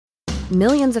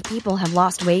Millions of people have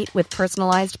lost weight with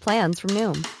personalized plans from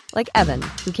Noom. Like Evan,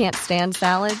 who can't stand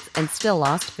salads and still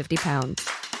lost 50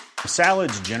 pounds.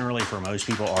 Salads generally for most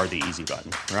people are the easy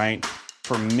button, right?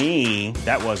 For me,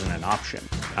 that wasn't an option.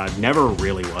 I never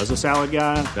really was a salad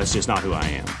guy. That's just not who I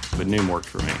am. But Noom worked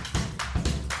for me.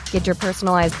 Get your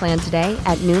personalized plan today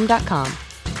at Noom.com.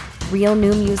 Real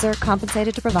Noom user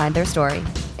compensated to provide their story.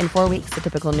 In 4 weeks, the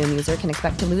typical Noom user can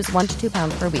expect to lose 1 to 2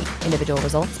 pounds per week. Individual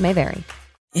results may vary.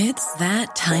 It's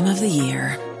that time of the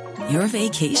year. Your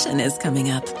vacation is coming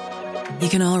up. You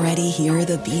can already hear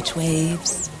the beach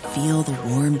waves, feel the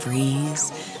warm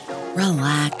breeze,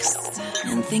 relax,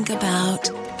 and think about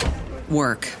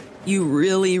work. You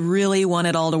really, really want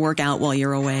it all to work out while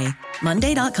you're away.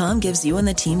 Monday.com gives you and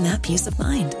the team that peace of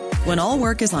mind. When all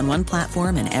work is on one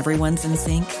platform and everyone's in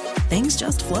sync, things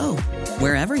just flow.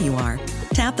 Wherever you are,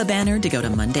 tap the banner to go to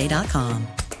Monday.com.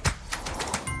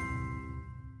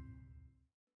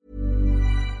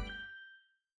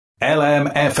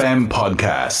 LMFM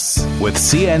Podcasts. With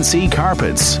CNC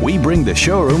Carpets, we bring the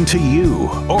showroom to you.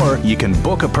 Or you can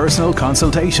book a personal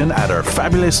consultation at our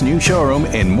fabulous new showroom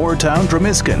in Moortown,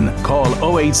 Dromiskin.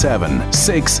 Call 087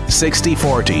 660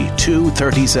 40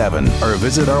 237 or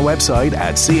visit our website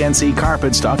at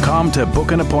cnccarpets.com to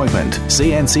book an appointment.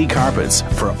 CNC Carpets,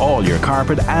 for all your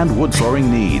carpet and wood flooring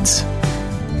needs.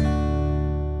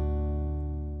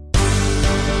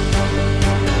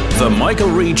 The Michael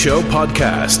Reid Show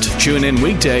podcast. Tune in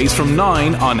weekdays from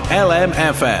 9 on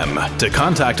LMFM. To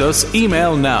contact us,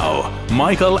 email now,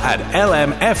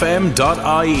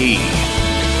 michael@lmfm.ie.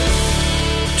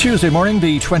 Tuesday morning,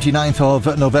 the 29th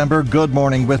of November. Good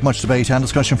morning, with much debate and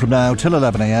discussion from now till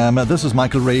 11 a.m. This is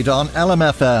Michael Reid on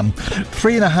LMFM.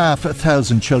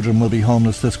 3,500 children will be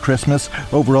homeless this Christmas.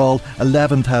 Overall,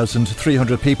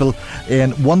 11,300 people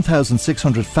in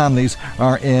 1,600 families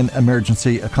are in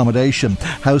emergency accommodation.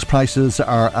 House prices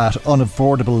are at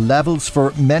unaffordable levels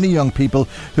for many young people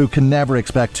who can never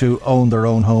expect to own their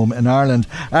own home in Ireland.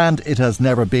 And it has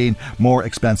never been more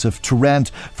expensive to rent.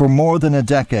 For more than a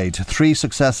decade, 3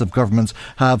 successive governments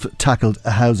have tackled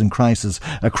a housing crisis,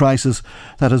 a crisis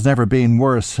that has never been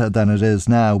worse than it is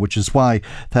now, which is why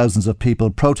thousands of people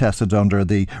protested under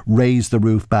the Raise the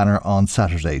Roof banner on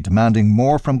Saturday, demanding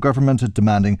more from government,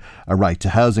 demanding a right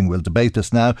to housing. We'll debate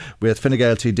this now with Fine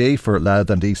Gael TD for Louth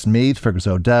and East Meath, Fergus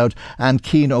O'Dowd, and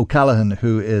Cian O'Callaghan,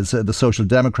 who is the Social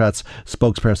Democrats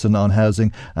spokesperson on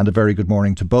housing. And a very good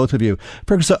morning to both of you.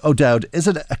 Fergus O'Dowd, is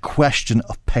it a question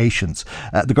of patience?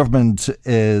 The government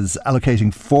is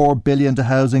allocating $4 billion to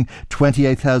housing,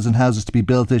 28,000 houses to be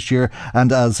built this year,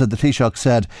 and as the Taoiseach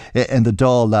said in the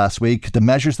Dáil last week, the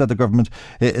measures that the government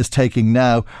is taking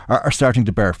now are starting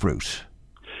to bear fruit.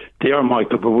 They are,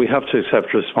 Michael, but we have to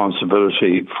accept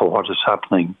responsibility for what is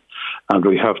happening, and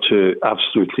we have to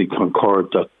absolutely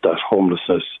concord that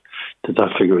homelessness,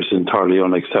 that figure is entirely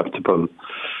unacceptable.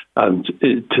 And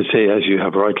to say, as you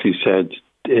have rightly said,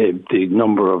 the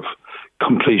number of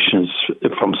completions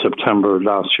from September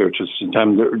last year to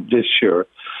September this year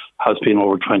has been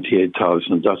over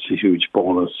 28,000. That's a huge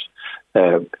bonus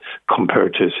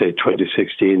compared to, say,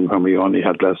 2016, when we only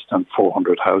had less than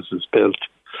 400 houses built.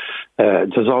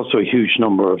 There's also a huge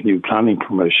number of new planning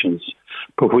permissions,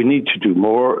 but we need to do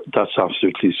more. That's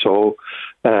absolutely so.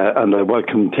 And I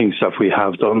welcome things that we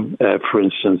have done. For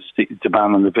instance, the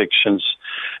ban on evictions.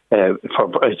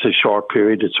 It's a short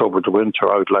period. It's over the winter.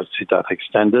 I would like to see that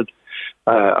extended.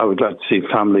 I would like to see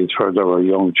families where there are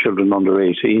young children under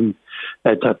 18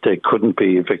 that they couldn't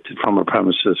be evicted from a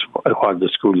premises while the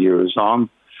school year is on.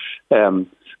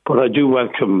 But I do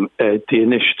welcome the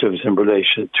initiatives in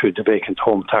relation to the vacant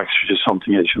home tax, which is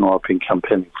something, as you know, I've been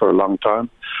campaigning for a long time.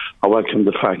 I welcome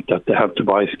the fact that the Help to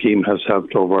Buy scheme has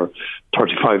helped over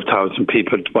 35,000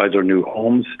 people to buy their new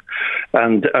homes,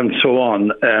 and so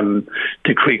on.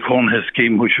 The Creek Homeless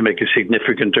scheme, which will make a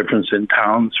significant difference in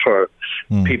towns for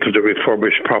people to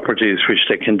refurbish properties which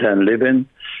they can then live in.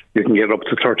 You can get up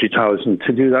to 30,000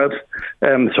 to do that.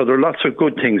 So there are lots of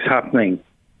good things happening.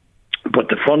 But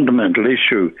the fundamental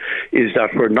issue is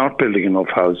that we're not building enough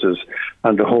houses,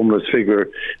 and the homeless figure,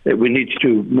 we need to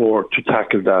do more to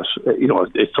tackle that.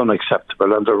 It's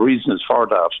unacceptable, and there are reasons for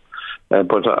that.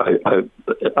 But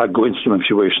I'll go into them if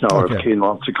you wish now, okay. Or if Cian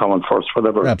wants to comment first,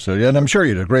 whatever. Absolutely, and I'm sure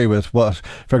you'd agree with what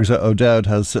Fergus O'Dowd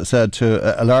has said to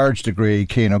a large degree,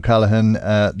 Cian O'Callaghan.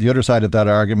 The other side of that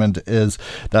argument is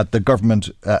that the government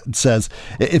says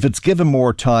if it's given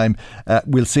more time,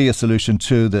 we'll see a solution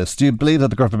to this. Do you believe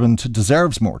that the government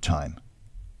deserves more time?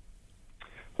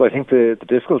 Well, I think the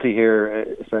difficulty here,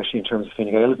 especially in terms of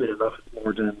Fine Gael, has been enough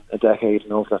more than a decade,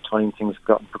 and over that time things have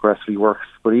gotten progressively worse.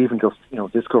 But even just,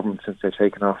 this government, since they've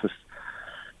taken office,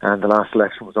 and the last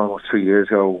election was almost 3 years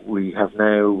ago. We have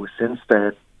now, since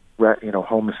then,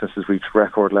 homelessness has reached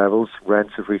record levels,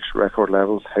 rents have reached record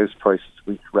levels, house prices have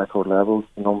reached record levels.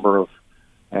 The number of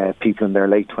people in their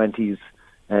late 20s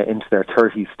into their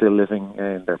 30s still living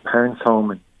in their parents'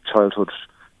 home and childhood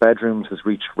bedrooms has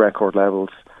reached record levels.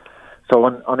 So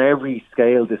on every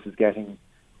scale, this is getting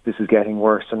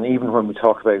worse. And even when we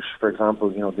talk about, for example,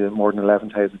 the more than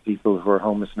 11,000 people who are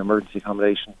homeless in emergency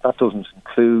accommodation, that doesn't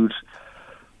include,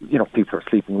 people are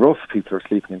sleeping rough, people are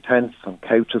sleeping in tents, on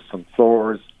couches, on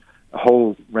floors, a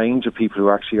whole range of people who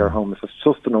actually are homeless. It's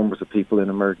just the numbers of people in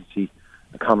emergency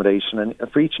accommodation, and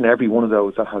for each and every one of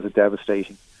those, that has a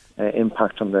devastating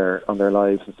impact on their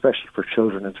lives, especially for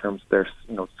children in terms of their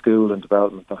school and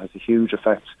development. That has a huge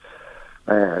effect.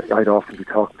 I'd often be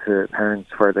talking to parents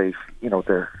where they've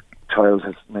their child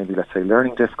has maybe, let's say,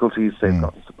 learning difficulties. They've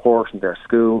gotten support in their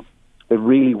school. They've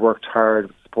really worked hard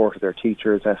with the support of their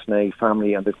teachers, SNA,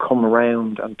 family, and they've come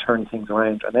around and turned things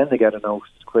around, and then they get a notice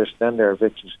to quit, then they're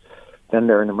evicted, then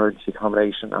they're in emergency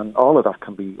accommodation, and all of that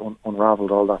can be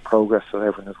unravelled, all that progress that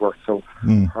everyone has worked so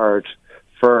hard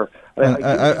for.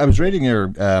 I was reading your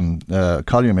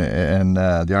column in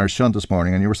the Irish Sun this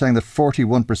morning, and you were saying that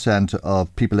 41%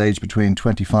 of people aged between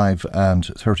 25 and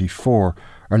 34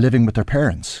 are living with their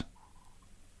parents.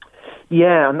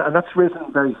 Yeah, and that's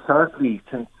risen very sharply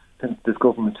since this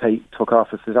government took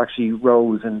office. It actually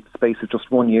rose in the space of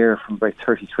just 1 year from about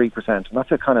 33%, and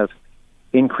that's a kind of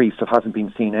increase that hasn't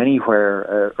been seen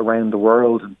anywhere around the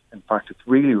world. In fact, it's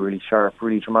really, really sharp,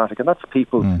 really dramatic, and that's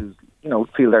people who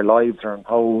feel their lives are on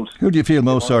hold. Who do you feel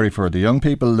most sorry for, the young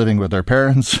people living with their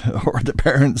parents, or the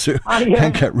parents who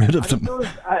can't get rid of them?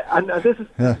 And this is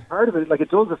part of it. Like, it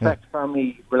does affect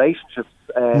family relationships.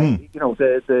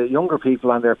 The younger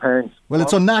people and their parents. Well,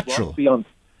 it's unnatural.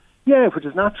 Which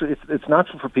is natural. It's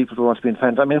natural for people to want to be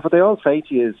independent. I mean, what they all say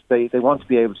to you is they want to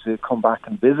be able to come back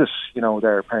and visit,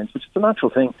 their parents, which is a natural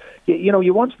thing.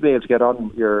 You want to be able to get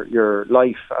on your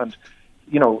life, and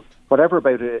whatever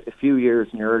about a few years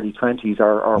in your early 20s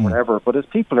or whatever. But as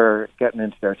people are getting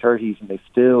into their 30s and they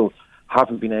still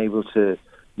haven't been able to,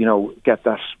 get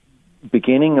that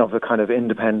beginning of a kind of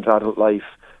independent adult life,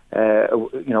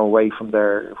 away from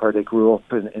where they grew up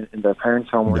in their parents'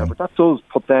 home or whatever, that does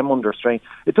put them under strain.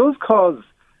 It does cause,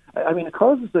 it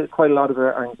causes quite a lot of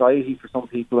anxiety for some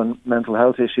people and mental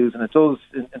health issues, and it does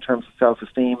in terms of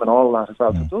self-esteem and all of that as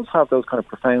well. So it does have those kind of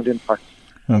profound impacts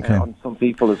on some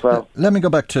people as well. Let me go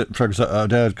back to Fergus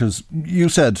O'Dowd, because you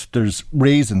said there's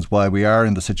reasons why we are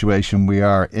in the situation we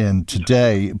are in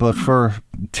today, but for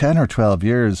 10 or 12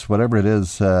 years, whatever it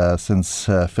is, since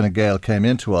Fine Gael came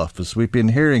into office, we've been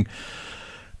hearing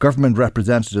government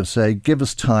representatives say, give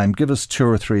us time, give us 2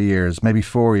 or 3 years, maybe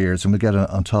 4 years, and we'll get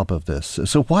on top of this.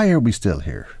 So why are we still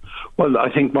here? Well,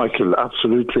 I think, Michael,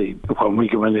 absolutely. When we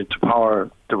went into power,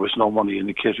 there was no money in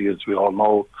the kitty, as we all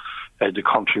know. The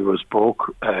country was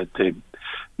broke. The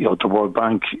World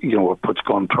Bank, put the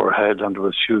gun to our head, and there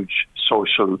was huge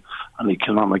social and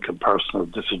economic and personal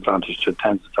disadvantage to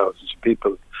tens of thousands of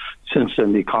people. Since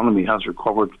then, the economy has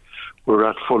recovered. We're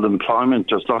at full employment.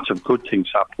 There's lots of good things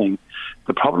happening.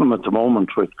 The problem at the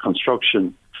moment with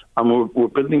construction, and we're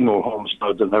building more homes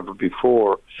now than ever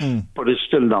before, but it's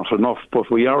still not enough. But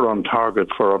we are on target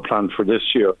for our plan for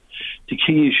this year. The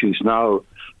key issues now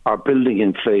are building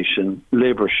inflation,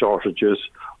 labour shortages,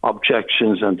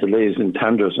 objections and delays in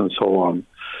tenders and so on.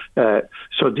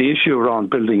 So the issue around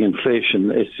building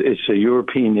inflation is a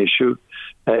European issue.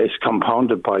 It's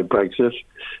compounded by Brexit.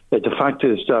 The fact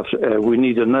is that we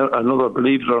need another,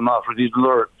 believe it or not, we need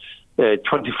another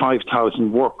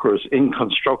 25,000 workers in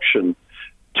construction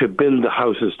to build the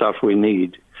houses that we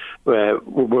need.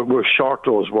 We're short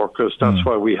those workers. That's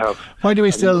why we have. Why do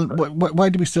we still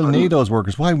need those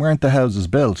workers? Why weren't the houses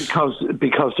built?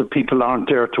 Because the people aren't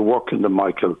there to work in them,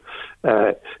 Michael.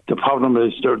 The problem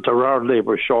is there are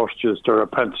labour shortages, there are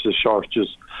apprentices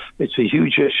shortages. It's a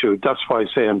huge issue. That's why I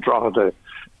say in Drogheda,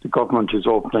 the government is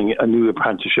opening a new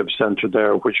apprenticeship centre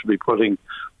there, which will be putting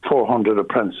 400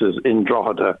 apprentices in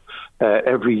Drogheda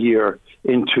every year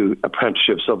into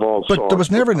apprenticeships of all sorts. But there was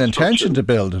never an intention to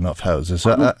build enough houses.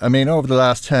 I mean, over the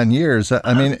last 10 years,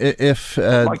 if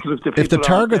the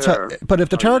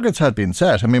targets had been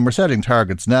set, I mean, we're setting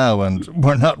targets now and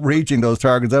we're not reaching those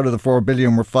targets. Out of the 4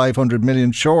 billion, we're 500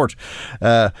 million short.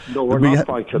 No, we're not,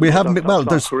 Michael. We haven't been, well,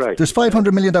 there's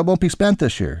 500 million that won't be spent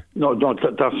this year. No,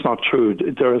 that's not true.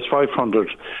 There is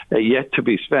 500 yet to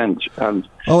be spent. And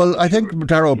I think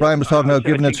Darragh O'Brien was talking about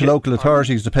giving it to local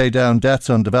authorities to pay down debts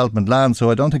on development land, so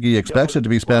I don't think he expects it to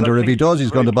be spent, or if he does, he's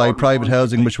going to buy private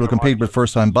housing which will compete with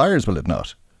first-time buyers, will it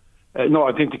not? No,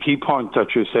 I think the key point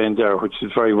that you're saying there, which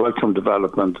is very welcome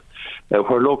development,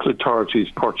 where local authorities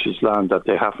purchase land that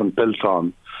they haven't built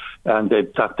on, and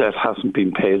that debt hasn't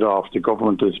been paid off. The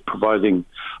government is providing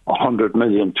 100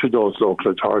 million to those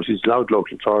local authorities. Loud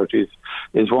local authorities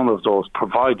is one of those,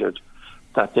 provided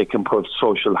that they can put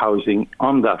social housing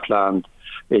on that land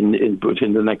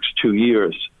within the next 2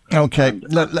 years. Okay,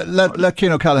 let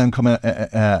Cian O'Callaghan come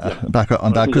back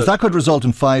on that, because that could result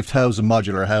in 5,000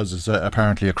 modular houses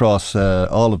apparently across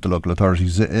all of the local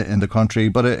authorities in the country.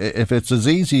 But if it's as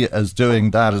easy as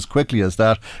doing that as quickly as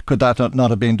that, could that not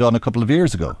have been done a couple of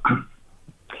years ago?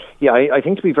 Yeah, I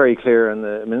think to be very clear, and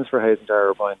the Minister for Housing,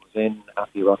 Darragh O'Brien, was in at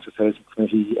the Oireachtas Housing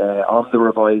Committee on the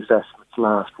revised estimates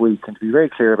last week, and to be very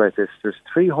clear about this, there's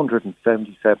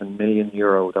 €377 million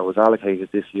that was allocated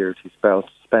this year to be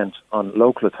spent on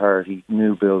local authority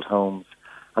new build homes,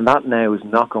 and that now is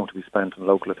not going to be spent on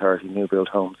local authority new build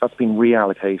homes. That's been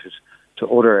reallocated to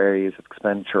other areas of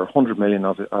expenditure, 100 million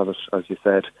of it, as you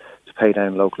said, to pay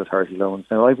down local authority loans.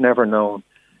 Now, I've never known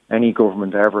any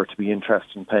government ever to be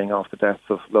interested in paying off the debts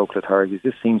of local authorities.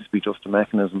 This seems to be just a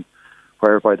mechanism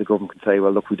whereby the government can say,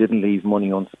 well, look, we didn't leave money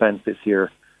unspent this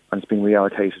year, and it's been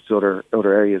reallocated to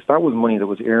other areas. That was money that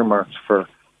was earmarked for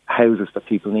houses that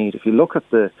people need. If you look at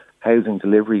the housing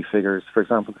delivery figures, for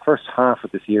example, the first half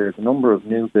of this year, the number of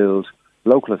new build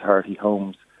local authority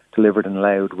homes delivered in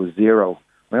Louth was 0.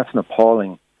 I mean, that's an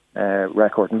appalling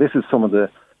record, and this is some of the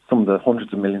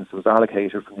hundreds of millions that was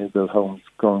allocated for new build homes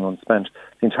going unspent.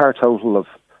 The entire total of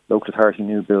local authority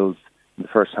new builds in the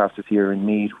first half of this year in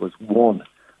Meath was 1.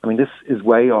 I mean, this is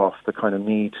way off the kind of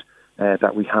need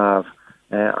that we have.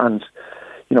 And,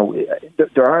 you know,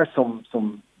 there are some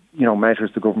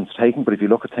measures the government's taking, but if you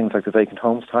look at things like the vacant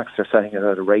homes tax, they're setting it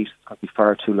at a rate that's going to be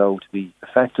far too low to be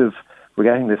effective. We're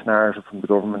getting this narrative from the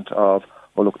government of,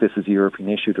 oh, look, this is a European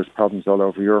issue, there's problems all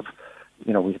over Europe.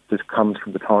 You know, there's comments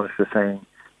from the Taoiseach saying,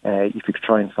 if you could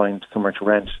try and find somewhere to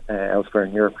rent elsewhere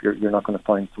in Europe, you're not going to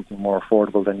find something more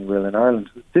affordable than you will in Ireland.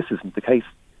 This isn't the case.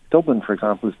 Dublin, for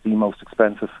example, is the most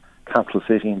expensive capital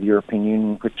city in the European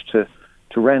Union which to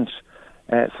rent.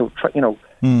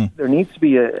 There needs to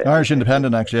be Irish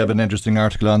Independent actually have an interesting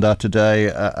article on that today,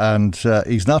 and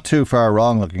he's not too far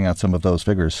wrong looking at some of those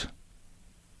figures.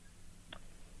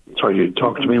 Sorry, you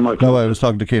talking to me, Michael? No, I was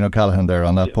talking to Cian O'Callaghan there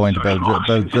on that point about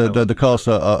the cost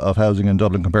of housing in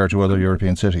Dublin compared to other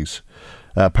European cities.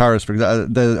 Paris, for example,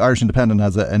 the Irish Independent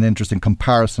has an interesting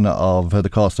comparison of the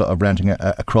cost of renting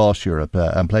across Europe,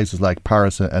 and places like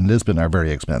Paris and Lisbon are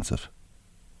very expensive.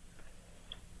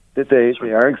 They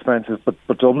are expensive,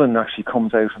 but Dublin actually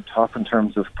comes out on top in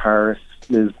terms of Paris,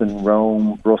 Lisbon,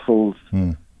 Rome, Brussels,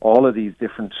 all of these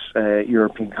different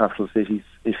European capital cities.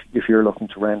 If you're looking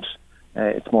to rent,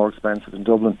 it's more expensive in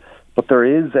Dublin. But there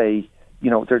is I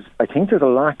think there's a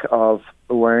lack of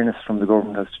awareness from the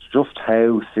government as to just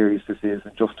how serious this is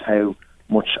and just how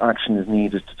much action is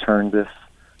needed to turn this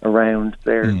around.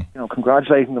 They're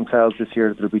congratulating themselves this year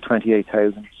that there'll be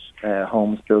 28,000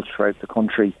 homes built throughout the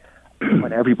country,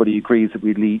 when everybody agrees that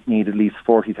we need at least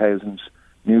 40,000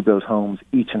 new built homes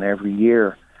each and every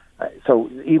year. So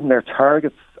even their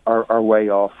targets are way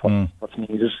off what's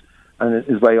needed, and it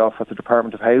is way off what the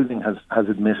Department of Housing has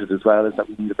admitted as well, is that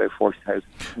we need about 40,000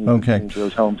 new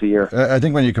built homes a year. I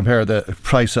think when you compare the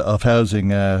price of housing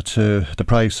to the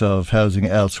price of housing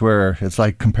elsewhere, it's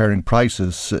like comparing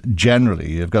prices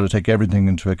generally. You've got to take everything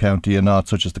into account, do you not,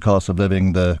 such as the cost of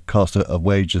living, the cost of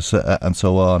wages and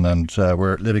so on, and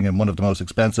we're living in one of the most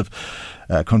expensive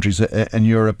countries in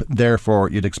Europe. Therefore,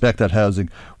 you'd expect that housing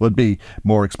would be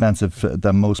more expensive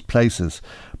than most places.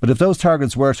 But if those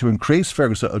targets were to increase,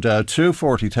 Fergus O'Dowd, to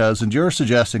 40,000, you're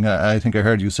suggesting, I think I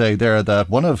heard you say there, that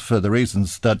one of the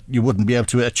reasons that you wouldn't be able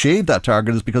to achieve that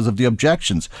target is because of the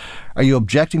objections. Are you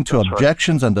objecting to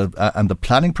objections and the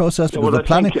planning process? Because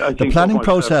the planning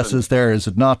process is there, is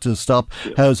it not, to stop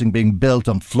housing being built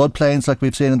on floodplains like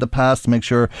we've seen in the past, to make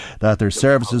sure that there's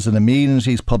services and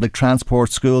amenities, public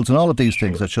transport, schools, and all of these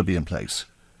things that should be in place?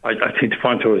 I think the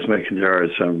point I was making there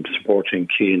is supporting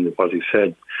Cian, what he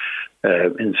said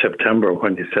in September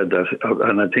when he said that,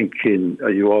 and I think Cian,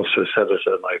 you also said it,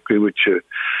 and I agree with you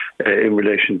in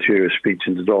relation to your speech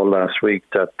in the Dáil last week,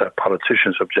 that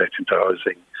politicians objecting to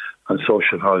housing and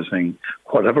social housing,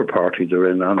 whatever party they're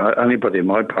in, and anybody in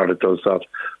my party does that,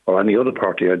 or any other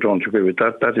party, I don't agree with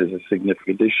that. That is a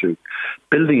significant issue.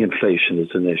 Building inflation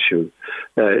is an issue.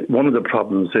 One of the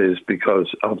problems is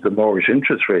because of the mortgage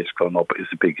interest rates going up is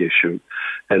a big issue.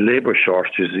 Labour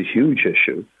shortage is a huge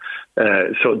issue.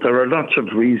 So there are lots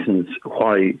of reasons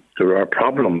why there are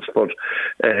problems, but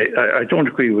I don't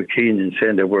agree with Keane in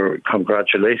saying that we're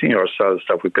congratulating ourselves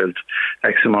that we built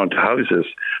X amount of houses.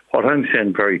 What I'm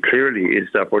saying very clearly is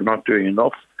that we're not doing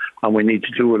enough, and we need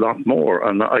to do a lot more.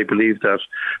 And I believe that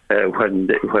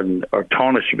when our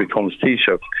Taoiseach becomes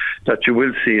Taoiseach, that you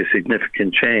will see a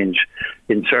significant change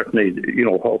in certainly,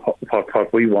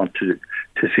 what we want to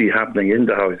see happening in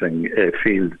the housing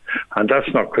field. And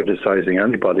that's not criticising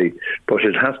anybody, but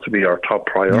it has to be our top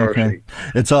priority. Okay.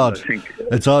 It's odd.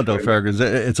 It's odd though, Fergus.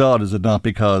 It's odd, is it not?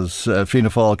 Because Fianna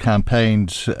Fáil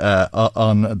campaigned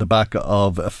on the back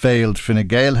of a failed Fine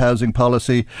Gael housing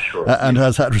policy, and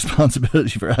has had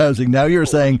responsibility for housing. Now you're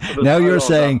saying Fianna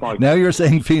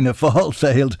Fáil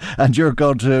failed, and you're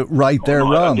going to right their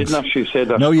wrongs. I didn't actually say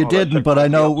that. No, you didn't. But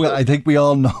I think we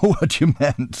all know what you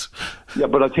meant. Yeah,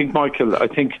 but I think, Michael,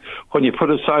 when you put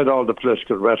aside all the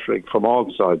political rhetoric from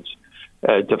all sides,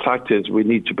 the fact is we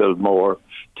need to build more.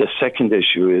 The second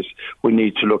issue is we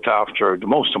need to look after, the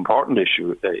most important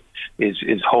issue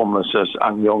is homelessness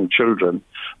and young children.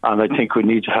 And I think we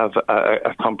need to have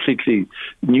a completely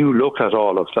new look at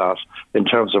all of that in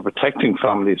terms of protecting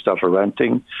families that are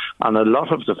renting. And a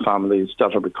lot of the families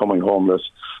that are becoming homeless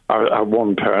are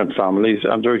one-parent families,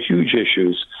 and there are huge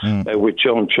issues with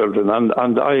young children,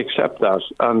 and I accept that.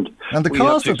 And the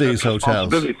cost of these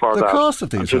hotels,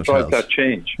 to drive that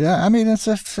change. Yeah, I mean, it's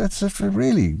a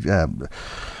really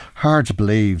hard to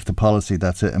believe the policy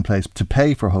that's in place to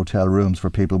pay for hotel rooms for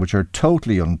people which are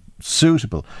totally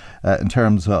unsuitable in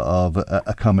terms of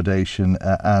accommodation,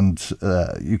 and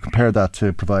you compare that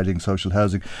to providing social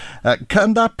housing.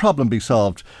 Can that problem be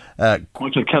solved?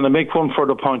 Can I make one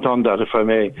further point on that, if I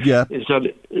may? Yeah. Is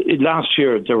that last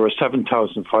year there were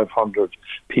 7,500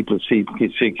 people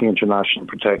seeking international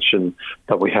protection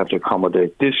that we had to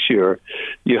accommodate. This year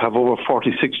you have over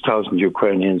 46,000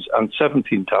 Ukrainians and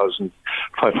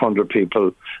 17,500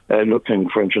 people looking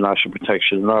for international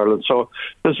protection in Ireland. So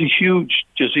there's a huge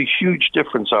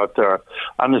difference out there,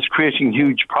 and it's creating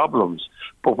huge problems.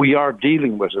 But we are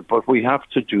dealing with it, but we have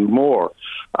to do more.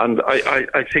 And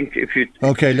I think if you...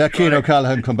 OK, let Cian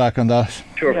O'Callaghan come back on that.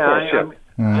 Sure, of course,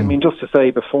 I mean, just to say,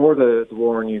 before the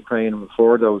war in Ukraine and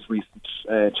before those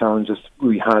recent challenges,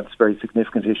 we had very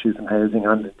significant issues in housing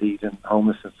and indeed in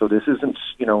homelessness. So this isn't,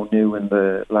 new in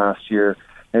the last year.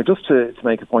 Now, just to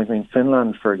make a point, I mean,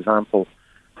 Finland, for example,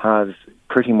 has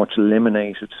pretty much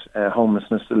eliminated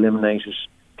homelessness, eliminated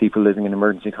people living in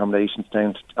emergency accommodations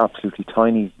down to absolutely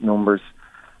tiny numbers.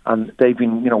 And they've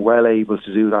been, well able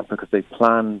to do that because they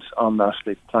planned on that.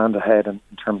 They planned ahead in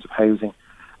terms of housing.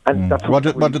 And that's what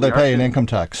do they pay in income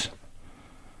tax?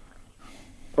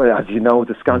 Well, as you know,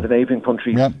 the Scandinavian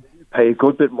countries pay a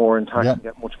good bit more in tax and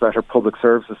get much better public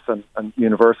services and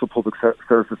universal public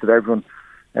services that everyone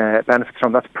benefits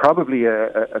from. That's probably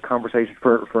a conversation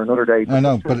for another day. I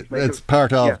know, but it's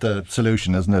part of the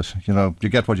solution, isn't it? You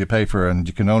get what you pay for, and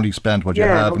you can only spend what you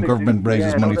have, and government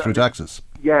raises money through taxes.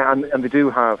 Yeah, and they do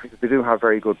have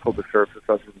very good public services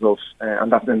as a result,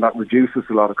 and that reduces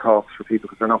a lot of costs for people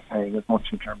because they're not paying as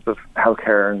much in terms of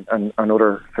healthcare and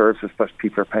other services that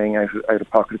people are paying out of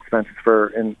pocket expenses for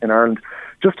in Ireland.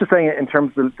 Just to say, in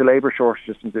terms of the labour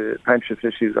shortages and the apprenticeship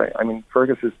issues, I mean,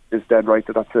 Fergus is dead right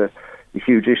that that's a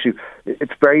huge issue.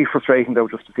 It's very frustrating, though,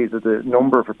 just to see that the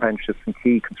number of apprenticeships in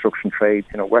key construction trades,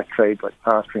 wet trades like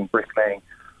plastering, bricklaying,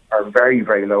 are very,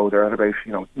 very low. They're at about,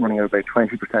 running at about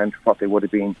 20% of what they would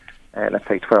have been, let's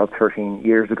say, 12, 13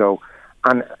 years ago.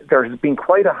 And there has been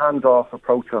quite a hands-off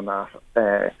approach on that,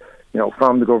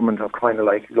 from the government of kind of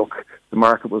like, look, the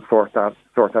market will sort that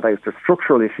out. There's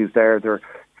structural issues there. It's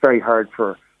very hard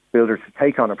for builders to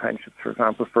take on apprenticeships, for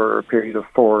example, for a period of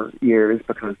 4 years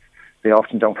because they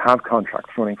often don't have contracts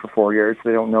running for 4 years.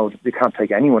 They don't know, they can't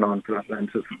take anyone on for that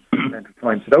length of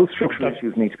time. So those structural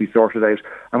issues need to be sorted out.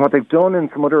 And what they've done in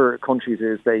some other countries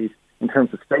is in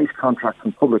terms of state contracts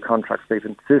and public contracts, they've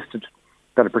insisted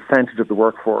that a percentage of the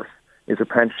workforce is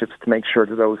apprenticeships to make sure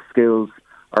that those skills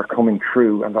are coming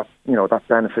through, and that that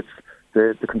benefits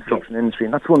the construction industry.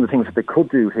 And that's one of the things that they could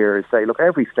do here is say, look,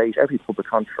 every state, every public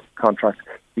contract,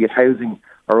 be it housing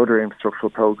or other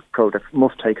infrastructural projects,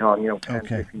 must take on, 10,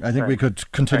 okay. I think we could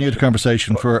continue the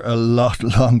conversation for a lot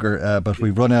longer, but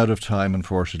we've run out of time,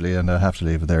 unfortunately, and I have to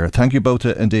leave it there. Thank you both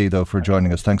indeed, though, for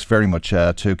joining us. Thanks very much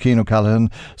to Cian O'Callaghan,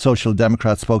 Social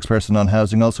Democrat spokesperson on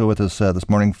housing. Also with us this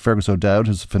morning, Fergus O'Dowd,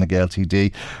 who's Fine Gael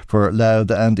TD for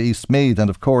Louth and Eastmeath. And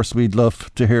of course, we'd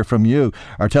love to hear from you.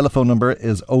 Our telephone number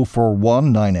is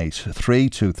 041 983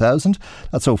 2000.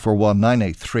 That's 041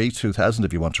 983 2000.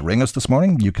 If you want to ring us this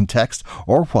morning, you can text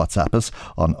or or WhatsApp us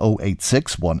on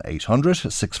 086 1800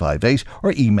 658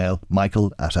 or email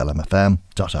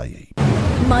michael@lmfm.ie.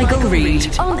 Michael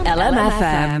Reid on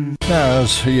LMFM. Now,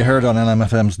 as you heard on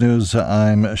LMFM's news,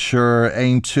 I'm sure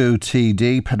Ain2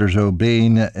 TD Peter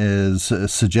Jobin is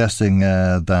suggesting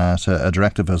that a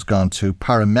directive has gone to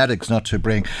paramedics not to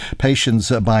bring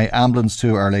patients by ambulance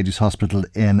to Our Lady's Hospital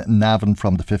in Navan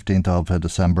from the 15th of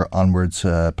December onwards.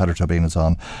 Peter Jobin is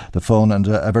on the phone, and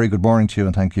a very good morning to you,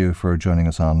 and thank you for joining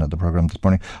us on the programme this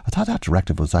morning. I thought that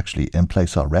directive was actually in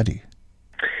place already.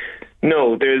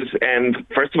 No, there's,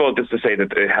 first of all, just to say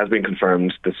that it has been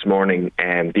confirmed this morning,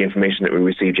 the information that we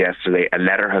received yesterday, a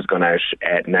letter has gone out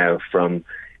now from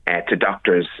to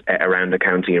doctors around the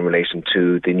county in relation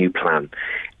to the new plan.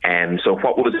 So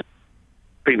what was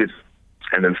previous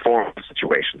an informed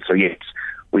situation. So yes,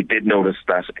 we did notice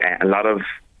that a lot of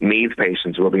Meath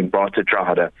patients were being brought to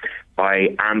Drogheda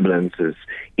by ambulances,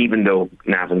 even though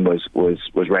Navan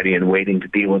was ready and waiting to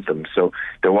deal with them. So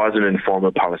there was an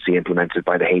informal policy implemented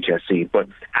by the HSE. But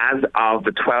as of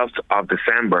the 12th of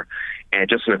December,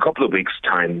 just in a couple of weeks'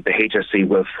 time, the HSE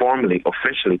will formally,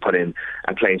 officially put in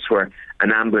a place where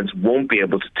an ambulance won't be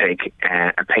able to take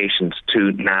a patient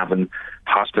to Navan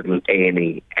Hospital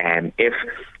A&E if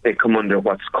they come under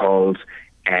what's called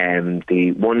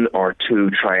the 1 or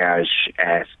 2 triage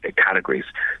categories.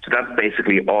 So that's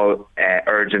basically all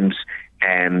urgent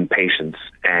patients.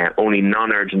 Only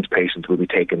non-urgent patients will be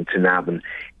taken to Navan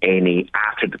A&E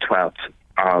after the 12th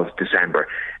of December.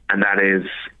 And that is,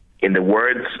 in the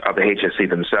words of the HSE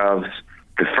themselves,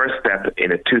 the first step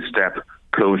in a 2-step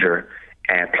closure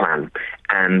plan.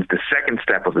 And the second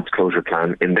step of its closure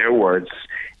plan, in their words,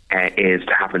 is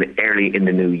to happen early in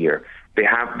the new year.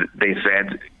 They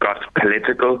said, got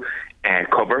political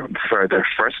cover for their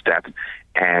first step,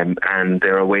 and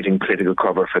they're awaiting political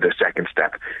cover for their second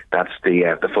step. That's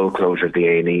the full closure of the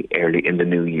A&E early in the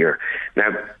new year.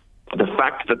 Now, the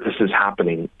fact that this is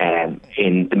happening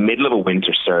in the middle of a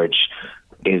winter surge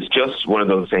is just one of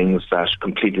those things that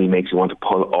completely makes you want to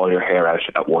pull all your hair out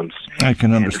at once. I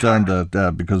can understand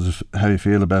that because of how you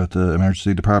feel about the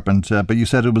emergency department. But you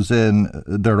said it was in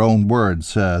their own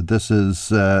words. This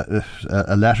is a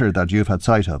letter that you've had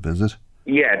sight of, is it?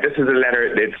 Yeah, this is a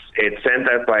letter. It's sent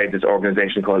out by this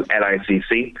organisation called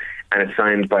LICC, and it's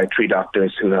signed by 3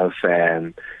 doctors who have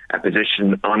a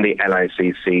position on the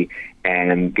LICC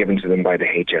given to them by the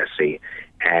HSE.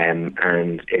 And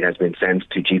it has been sent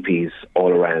to GPs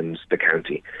all around the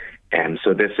county.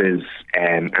 So this is,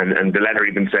 and the letter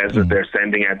even says that they're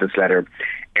sending out this letter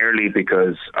early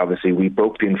because obviously we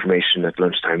broke the information at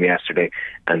lunchtime yesterday,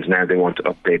 and now they want to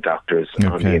update doctors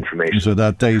on the information. So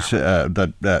that date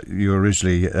that you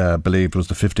originally believed was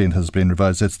the 15th has been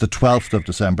revised. It's the 12th of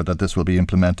December that this will be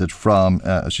implemented from.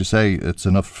 As you say, it's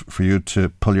enough for you to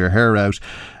pull your hair out,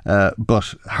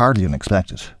 but hardly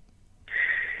unexpected.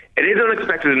 It is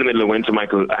unexpected in the middle of winter,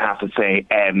 Michael, I have to say.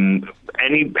 Any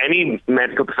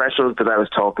medical professionals that I was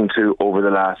talking to over the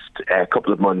last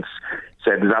couple of months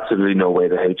said there's absolutely no way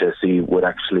the HSE would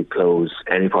actually close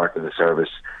any part of the service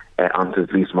until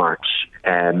at least March.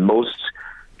 Most,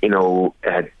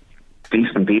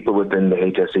 decent people within the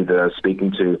HSE that I was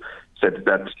speaking to said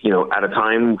that, at a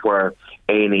time where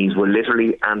A&Es were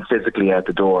literally and physically out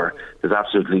the door, there's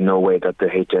absolutely no way that the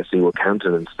HSE will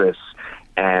countenance this.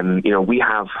 We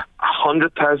have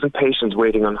 100,000 patients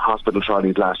waiting on hospital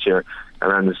trolleys last year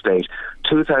around the state.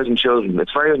 2,000 children.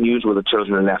 It's very unusual that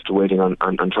children are left waiting on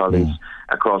trolleys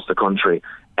across the country.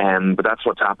 But that's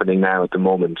what's happening now at the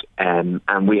moment. And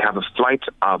we have a flight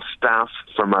of staff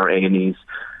from our A&Es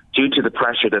due to the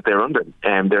pressure that they're under.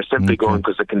 They're simply going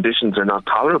because the conditions are not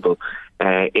tolerable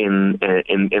in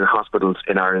hospitals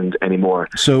in Ireland anymore.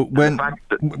 So when the fact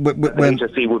that the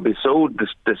HSE would be so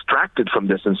distracted from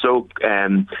this and so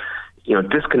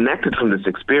disconnected from this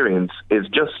experience is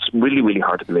just really, really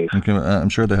hard to believe. Okay, I'm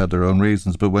sure they had their own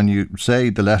reasons, but when you say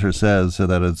the letter says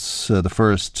that it's the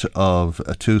first of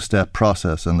a 2-step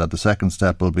process and that the second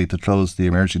step will be to close the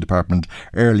emergency department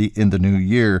early in the new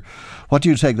year, what do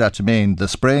you take that to mean? The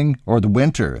spring or the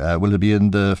winter? Will it be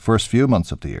in the first few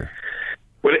months of the year?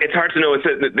 Well, it's hard to know. It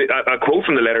says, a quote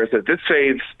from the letter says, this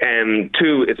phase 2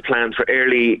 is planned for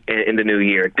early in the new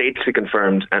year. Dates to be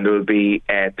confirmed, and there will be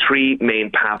 3 main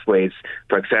pathways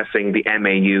for accessing the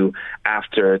MAU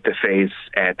after the phase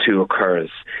 2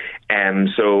 occurs.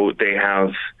 So they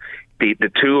have the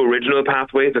 2 original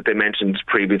pathways that they mentioned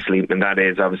previously, and that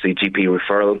is obviously GP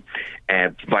referral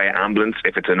via ambulance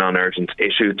if it's a non-urgent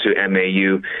issue to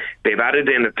MAU. They've added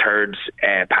in a 3rd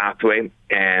pathway,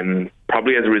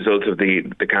 probably as a result of the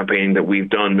campaign that we've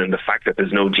done and the fact that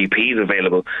there's no GPs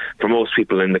available for most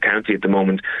people in the county at the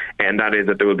moment, and that is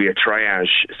that there will be a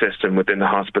triage system within the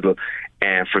hospital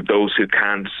for those who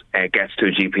can't get to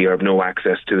a GP or have no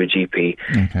access to a GP.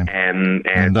 Okay.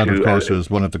 And that, of course, was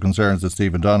one of the concerns that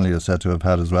Stephen Donnelly is said to have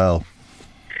had as well.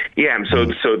 Yeah, so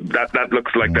that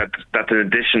looks like that's an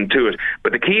addition to it.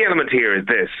 But the key element here is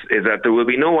that there will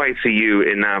be no ICU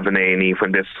in Navan A&E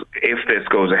if this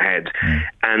goes ahead.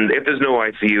 And if there's no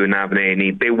ICU in Navan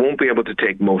A&E, they won't be able to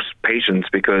take most patients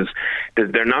because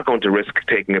they're not going to risk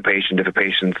taking a patient if a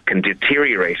patient can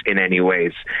deteriorate in any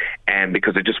ways, and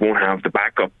because they just won't have the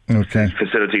backup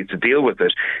facilities to deal with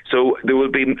it. So there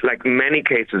will be like many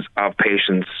cases of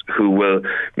patients who will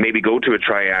maybe go to a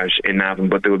triage in Navan,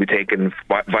 but they will be taken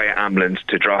via ambulance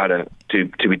to Drogheda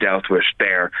to be dealt with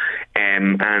there.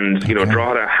 And you know,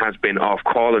 Drogheda has been off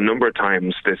call a number of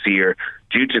times this year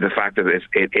due to the fact that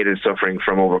it is suffering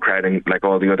from overcrowding like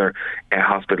all the other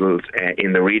hospitals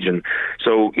in the region.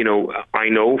 So, you know, I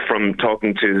know from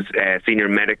talking to senior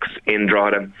medics in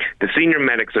Drogheda, the senior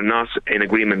medics are not in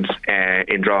agreement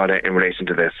in Drogheda in relation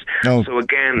to this. No. So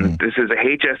again, this is a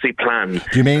HSE plan.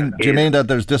 Do you mean that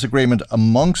there's disagreement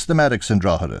amongst the medics in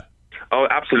Drogheda? Oh,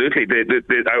 absolutely.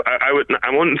 I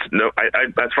wouldn't know.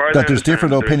 As far as that there's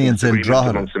different opinions in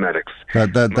Drogheda.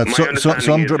 That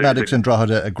some medics in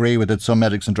Drogheda agree with it, some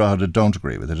medics in Drogheda don't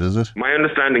agree with it. Is it? My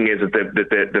understanding is that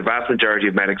the vast majority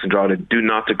of medics in Drogheda do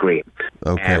not agree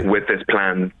with this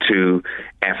plan to,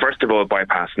 first of all,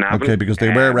 bypass Navan. Okay, because they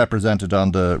were represented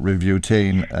on the review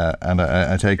team, and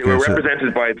I take they were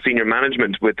represented by senior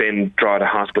management within Drogheda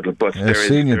Hospital, but a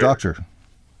senior doctor.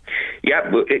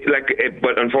 Yeah,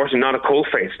 but unfortunately not a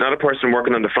coalface, not a person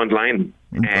working on the front line.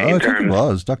 I think it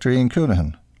was Dr. Ian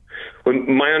Coonahan. Well,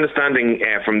 my understanding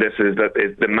from this is that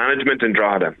the management in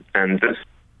Drogheda, and this,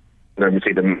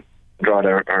 obviously the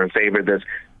Drogheda are in favour of this,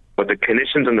 but the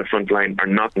clinicians on the front line are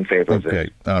not in favour of this. Okay,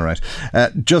 all right.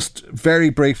 Just very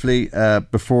briefly,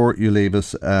 before you leave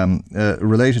us, a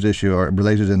related issue, or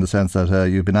related in the sense that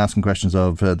you've been asking questions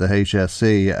of the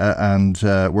HSE,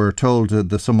 and we're told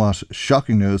the somewhat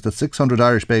shocking news that 600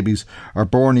 Irish babies are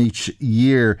born each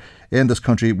year in this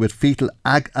country with fetal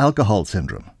alcohol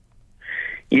syndrome.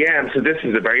 Yeah, so this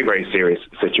is a very, very serious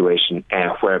situation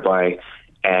whereby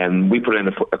we put in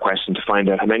a question to find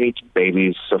out how many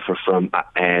babies suffer from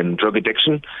drug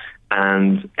addiction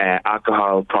and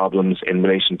alcohol problems in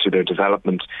relation to their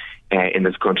development in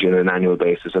this country on an annual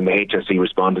basis. And the HSE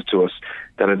responded to us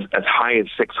that it's as high as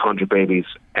 600 babies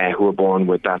who are born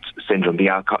with that syndrome, the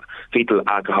fetal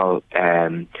alcohol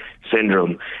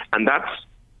syndrome. And that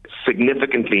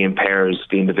significantly impairs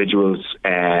the individual's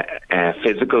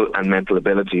physical and mental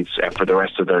abilities for the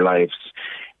rest of their lives.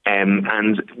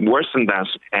 And worse than that,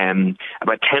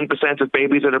 about 10% of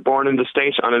babies that are born in the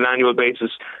state on an annual basis,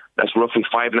 that's roughly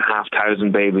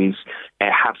 5,500 babies,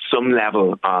 have some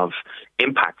level of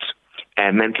impact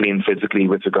mentally and physically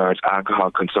with regards to alcohol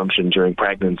consumption during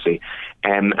pregnancy.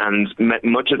 And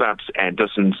much of that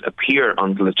doesn't appear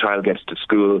until the child gets to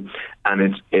school, and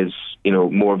it is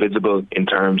more visible in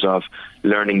terms of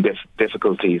learning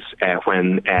difficulties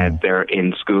when they're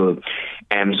in school.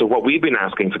 So what we've been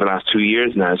asking for the last 2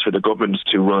 years now is for the government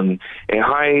to run a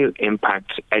high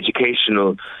impact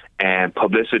educational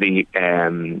publicity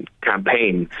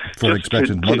campaign for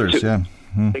expectant mothers.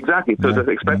 Exactly. So that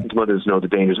expectant mothers know the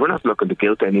dangers. We're not looking to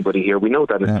guilt anybody here. We know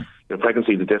that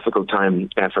pregnancy is a difficult time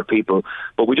for people,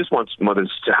 but we just want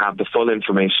mothers to have the full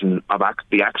information of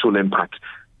the actual impact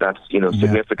that's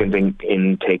significant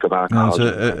intake of alcohol. No,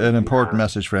 it's an important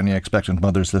message for any expectant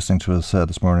mothers listening to us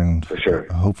this morning. For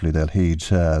sure. Hopefully they'll heed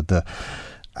the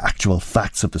actual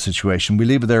facts of the situation. We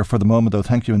leave it there for the moment, though.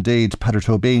 Thank you indeed, Peadar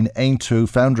Tóibín, Aontú,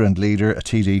 founder and leader at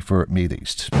TD for Meath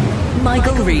East.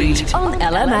 Michael Reid on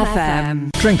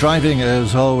LMFM. Drink driving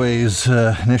is always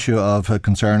an issue of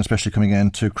concern, especially coming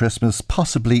into Christmas,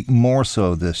 possibly more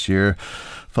so this year,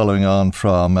 following on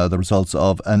from the results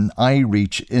of an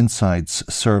iReach Insights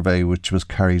survey which was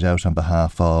carried out on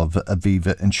behalf of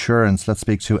Aviva Insurance. Let's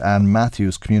speak to Anne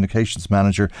Matthews, Communications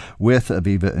Manager with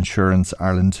Aviva Insurance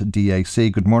Ireland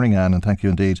DAC. Good morning, Anne, and thank you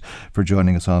indeed for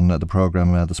joining us on the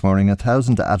programme this morning.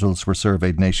 1,000 adults were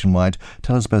surveyed nationwide.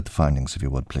 Tell us about the findings, if you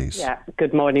would, please. Yeah,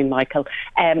 good morning, Michael.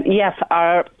 Yes,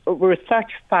 our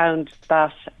research found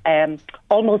that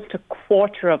almost a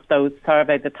quarter of those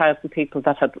surveyed, the 1,000 people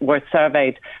that were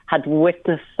surveyed, had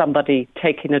witnessed somebody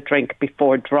taking a drink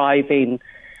before driving.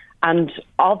 And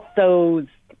of those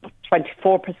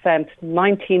 24%,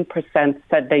 19%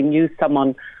 said they knew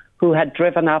someone who had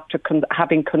driven after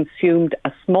having consumed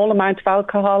a small amount of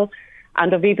alcohol,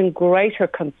 And of even greater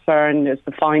concern is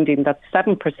the finding that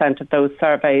 7% of those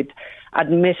surveyed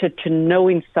admitted to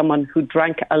knowing someone who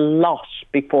drank a lot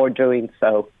before doing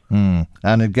so.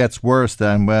 And it gets worse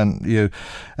then when you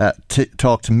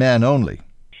talk to men only.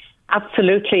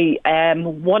 Absolutely.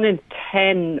 1 in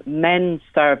 10 men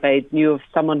surveyed knew of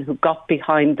someone who got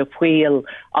behind the wheel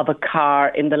of a car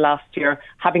in the last year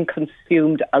having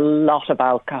consumed a lot of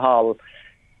alcohol.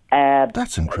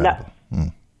 That's incredible.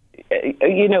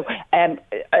 And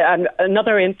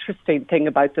another interesting thing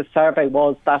about the survey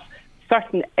was that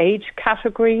certain age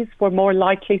categories were more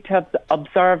likely to have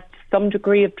observed some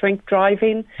degree of drink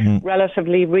driving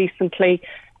relatively recently.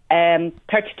 32%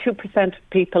 of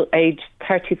people aged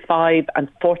 35 and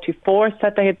 44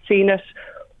 said they had seen it,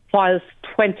 whilst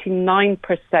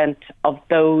 29% of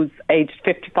those aged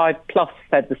 55 plus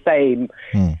said the same.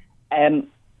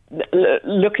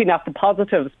 Looking at the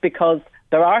positives, because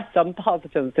there are some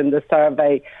positives in the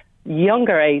survey,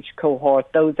 younger age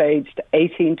cohort, those aged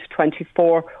 18 to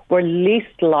 24, were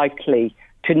least likely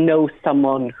to know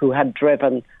someone who had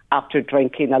driven after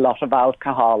drinking a lot of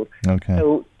alcohol. Okay.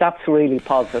 So that's really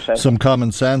positive. Some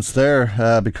common sense there,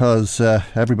 because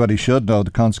everybody should know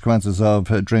the consequences of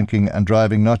drinking and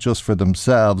driving, not just for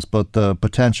themselves, but the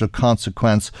potential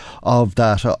consequence of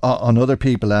that on other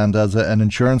people. And as an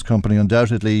insurance company,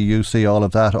 undoubtedly you see all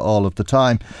of that all of the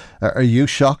time. Are you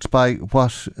shocked by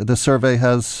what the survey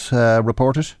has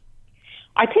reported?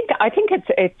 I think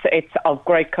it's of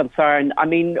great concern. I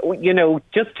mean,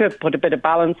 just to put a bit of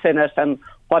balance in it, and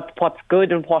what's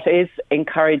good and what is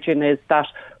encouraging is that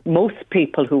most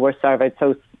people who were surveyed,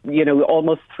 so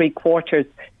almost 3/4,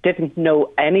 didn't know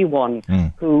anyone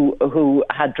who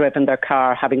had driven their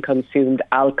car having consumed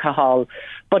alcohol.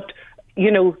 But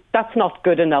that's not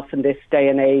good enough in this day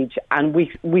and age, and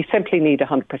we simply need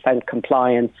 100%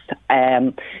 compliance.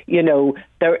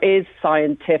 There is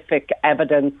scientific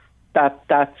evidence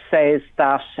that says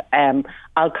that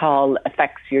alcohol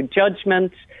affects your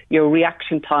judgment, your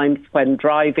reaction times when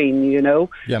driving,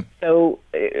 Yeah. So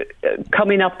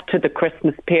coming up to the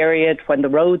Christmas period when the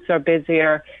roads are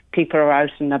busier, people are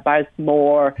out and about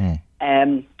more,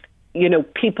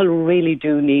 people really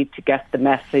do need to get the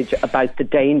message about the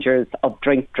dangers of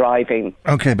drink driving.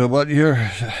 Okay, but what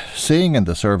you're seeing in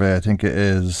the survey, I think,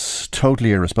 is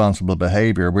totally irresponsible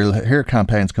behaviour. We'll hear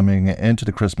campaigns coming into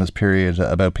the Christmas period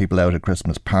about people out at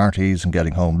Christmas parties and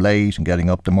getting home late and getting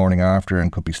up the morning after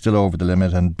and could be still over the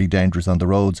limit and be dangerous on the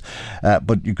roads.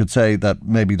 But you could say that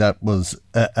maybe that was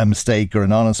a mistake or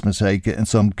an honest mistake in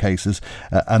some cases,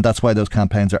 and that's why those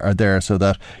campaigns are there, so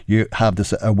that you have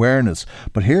this awareness.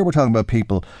 But here we're talking about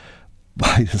people,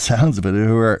 by the sounds of it,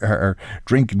 who are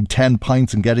drinking 10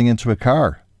 pints and getting into a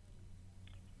car.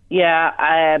 Yeah,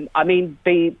 I mean,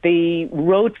 the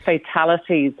road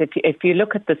fatalities, if you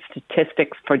look at the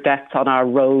statistics for deaths on our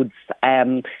roads,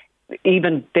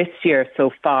 even this year so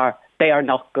far, they are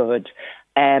not good.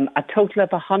 A total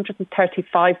of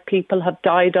 135 people have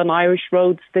died on Irish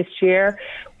roads this year,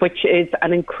 which is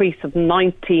an increase of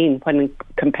 19 when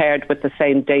compared with the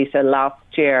same data last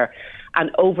year. And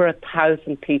over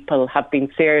 1,000 people have been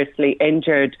seriously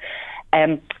injured.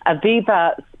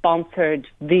 Aviva sponsored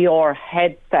VR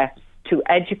headsets to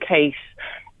educate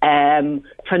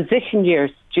transition year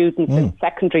students in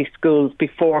secondary schools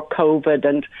before COVID,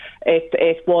 and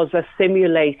it was a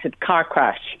simulated car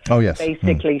crash. Oh yes,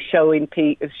 basically showing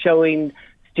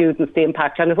students the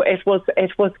impact, and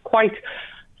it was quite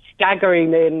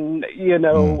staggering in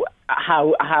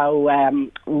how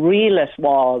real it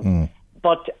was.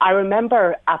 But I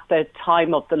remember at the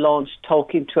time of the launch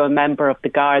talking to a member of the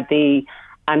Gardaí,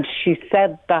 and she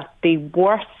said that the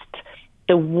worst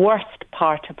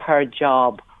part of her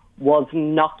job was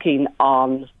knocking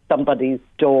on somebody's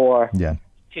door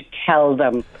to tell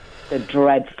them the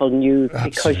dreadful news. Absolutely.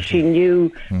 Because she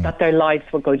knew that their lives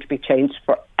were going to be changed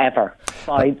forever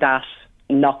by that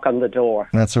knock on the door.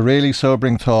 That's a really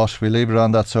sobering thought. We leave it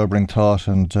on that sobering thought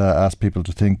and ask people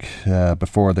to think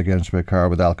before they get into a car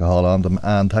with alcohol on them.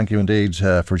 And thank you indeed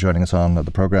for joining us on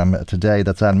the programme today.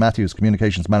 That's Anne Matthews,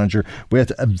 Communications Manager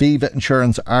with Aviva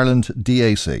Insurance Ireland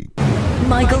DAC.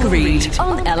 Michael Reid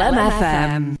on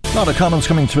LMFM. A lot of comments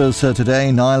coming to us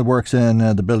today. Niall works in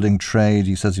the building trade.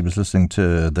 He says he was listening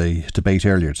to the debate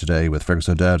earlier today with Fergus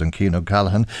O'Dowd and Cian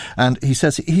O'Callaghan, and he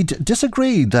says he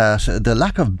disagreed that the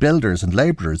lack of builders and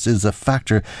labourers is a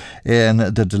factor in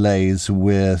the delays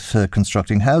with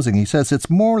constructing housing. He says it's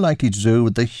more likely to do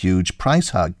with the huge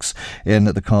price hikes in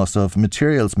the cost of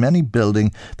materials. Many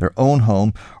building their own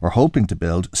home or hoping to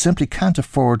build simply can't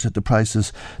afford the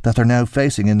prices that they're now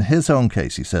facing. In his own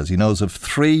case, he says he knows of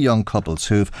 3 young couples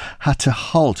who've had to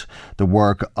halt the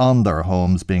work on their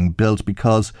homes being built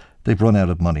because they've run out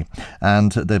of money,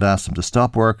 and they've asked them to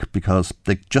stop work because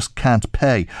they just can't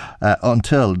pay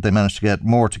until they manage to get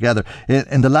more together.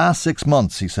 In the last 6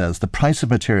 months, he says, the price of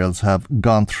materials have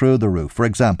gone through the roof. For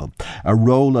example, a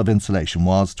roll of insulation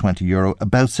was €20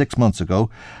 about 6 months ago,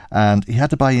 and he had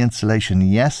to buy insulation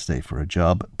yesterday for a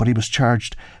job, but he was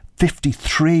charged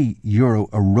 €53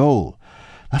 a roll.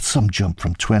 That's some jump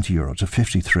from €20 to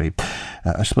 53.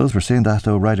 I suppose we're seeing that,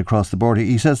 though, right across the board.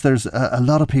 He says there's a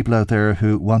lot of people out there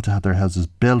who want to have their houses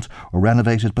built or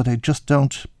renovated, but they just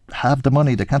don't have the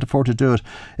money. They can't afford to do it.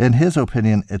 In his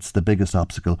opinion, it's the biggest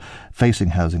obstacle facing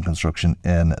housing construction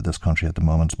in this country at the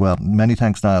moment. Well, many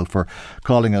thanks, Niall, for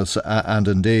calling us and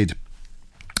indeed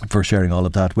for sharing all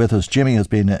of that with us. Jimmy has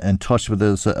been in touch with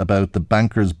us about the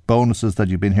bankers' bonuses that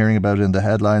you've been hearing about in the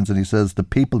headlines, and he says the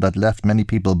people that left many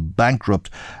people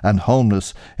bankrupt and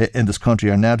homeless in this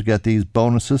country are now to get these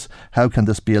bonuses. How can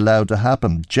this be allowed to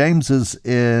happen? James is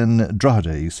in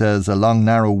Drogheda. He says along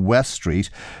narrow West Street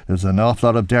there's an awful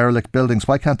lot of derelict buildings.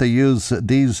 Why can't they use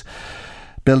these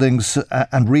buildings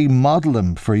and remodel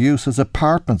them for use as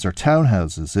apartments or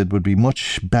townhouses? It would be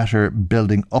much better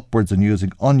building upwards and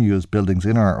using unused buildings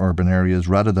in our urban areas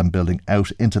rather than building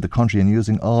out into the country and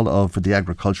using all of the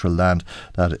agricultural land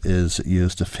that is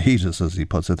used to feed us, as he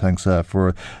puts it. Thanks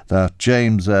for that,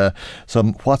 James.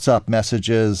 Some WhatsApp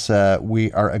messages.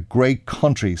 We are a great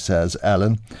country, says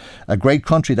Ellen. A great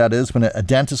country, that is, when a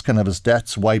dentist can have his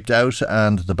debts wiped out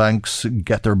and the banks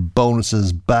get their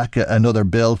bonuses back. Another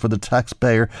bill for the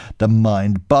taxpayer. The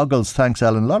mind boggles. Thanks,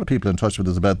 Ellen. A lot of people in touch with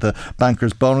us about the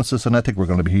bankers' bonuses, and I think we're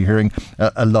going to be hearing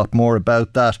a lot more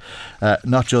about that,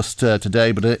 not just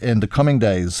today, but in the coming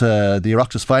days. The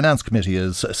Oireachtas Finance Committee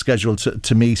is scheduled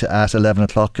to meet at 11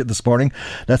 o'clock this morning.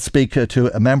 Let's speak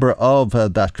to a member of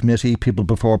that committee, People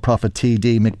Before Profit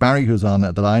TD Mick Barry, who's on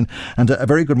the line. And a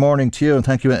very good morning to you, and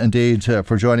thank you indeed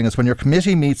for joining us. When your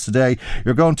committee meets today,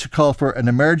 you're going to call for an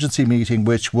emergency meeting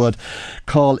which would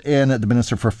call in the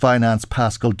Minister for Finance,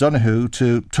 Paschal Donohoe,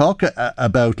 to talk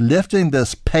about lifting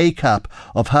this pay cap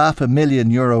of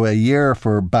 €500,000 a year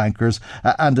for bankers,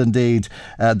 and indeed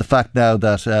the fact now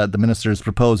that the Minister is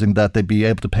proposing that they be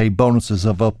able to pay bonuses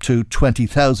of up to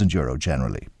 €20,000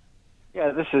 generally.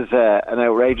 Yeah, this is an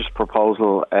outrageous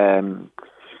proposal.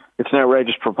 It's an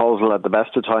outrageous proposal at the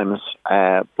best of times,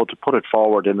 but to put it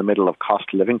forward in the middle of cost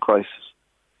of living crisis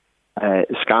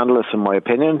is scandalous in my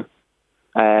opinion.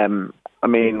 I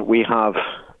mean, we have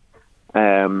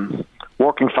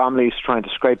working families trying to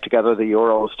scrape together the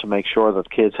euros to make sure that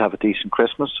kids have a decent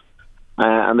Christmas,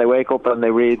 and they wake up and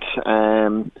they read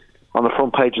on the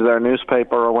front page of their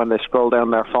newspaper or when they scroll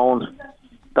down their phone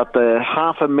that the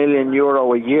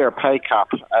 €500,000 a year pay cap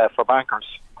for bankers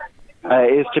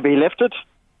is to be lifted,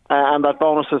 and that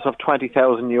bonuses of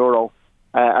 €20,000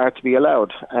 are to be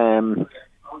allowed.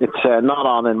 It's not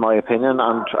on, in my opinion,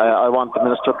 and I want the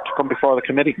Minister to come before the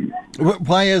committee.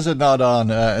 Why is it not on?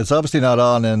 It's obviously not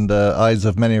on in the eyes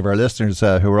of many of our listeners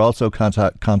who are also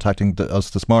contacting us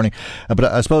this morning. But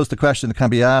I suppose the question that can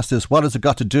be asked is, what has it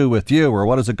got to do with you, or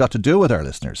what has it got to do with our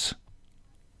listeners?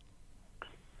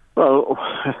 Well,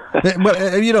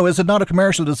 is it not a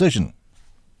commercial decision?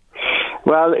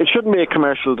 Well, it shouldn't be a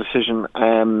commercial decision.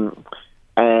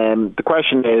 The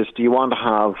question is, do you want to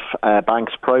have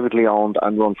banks privately owned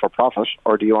and run for profit,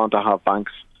 or do you want to have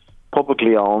banks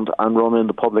publicly owned and run in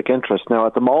the public interest? Now,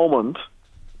 at the moment,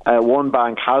 one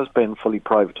bank has been fully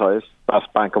privatised, that's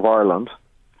Bank of Ireland.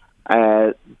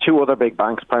 Two other big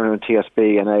banks, Premier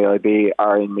TSB and AIB,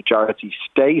 are in majority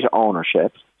state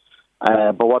ownership.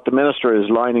 But what the Minister is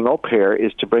lining up here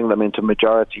is to bring them into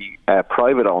majority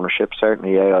private ownership,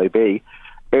 certainly AIB,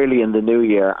 early in the new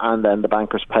year, and then the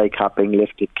bankers' pay cap being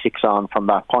lifted kicks on from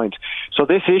that point. So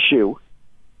this issue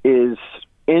is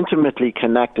intimately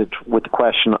connected with the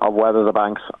question of whether the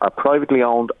banks are privately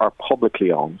owned or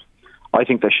publicly owned. I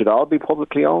think they should all be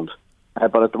publicly owned,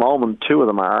 but at the moment two of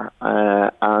them are,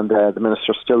 and the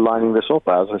Minister's still lining this up.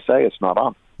 As I say, it's not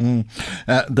on.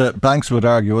 The banks would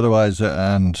argue otherwise,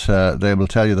 and they will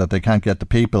tell you that they can't get the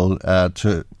people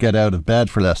to get out of bed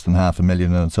for less than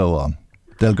 $500,000 and so on.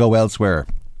 They'll go elsewhere.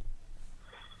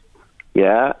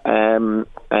 Yeah,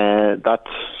 that's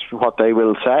what they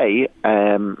will say.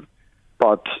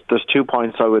 But there's 2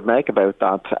 points I would make about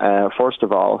that. First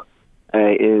of all,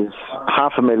 is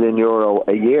 €500,000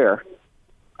 a year,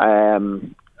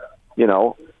 an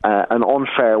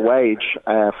unfair wage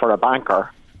for a banker.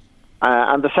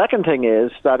 And the second thing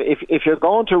is that if you're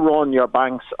going to run your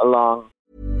banks along...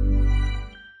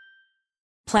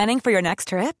 Planning for your next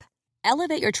trip?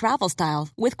 Elevate your travel style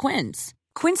with Quince.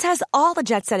 Quince has all the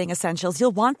jet-setting essentials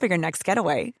you'll want for your next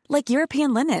getaway, like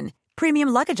European linen, premium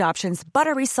luggage options,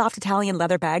 buttery soft Italian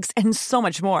leather bags, and so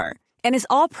much more. And is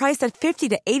all priced at 50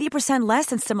 to 80% less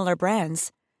than similar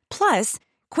brands. Plus,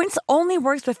 Quince only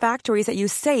works with factories that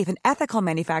use safe and ethical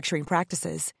manufacturing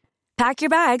practices. Pack your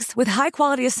bags with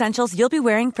high-quality essentials you'll be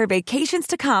wearing for vacations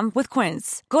to come with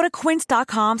Quince. Go to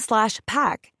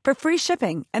quince.com/pack for free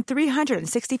shipping and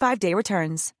 365-day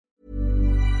returns.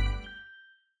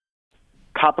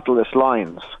 Capitalist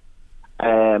lines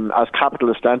as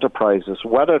capitalist enterprises,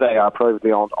 whether they are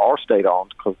privately owned or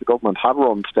state-owned, because the government have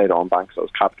run state-owned banks as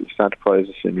capitalist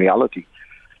enterprises in reality,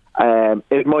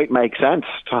 it might make sense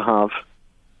to have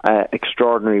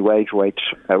extraordinary wage rates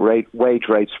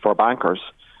for bankers.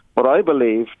 But I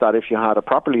believe that if you had a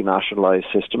properly nationalised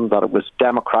system, that it was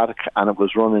democratic and it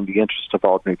was run in the interest of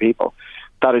ordinary people,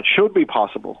 that it should be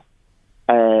possible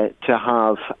to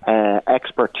have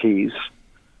expertise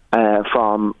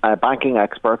from banking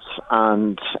experts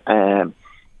and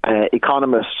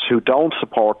economists who don't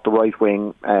support the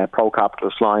right-wing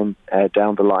pro-capitalist line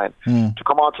down the line to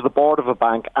come onto the board of a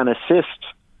bank and assist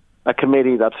a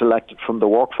committee that's elected from the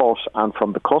workforce and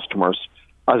from the customers,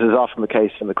 as is often the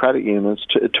case in the credit unions,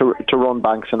 to run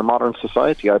banks in a modern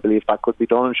society. I believe that could be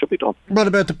done and should be done. What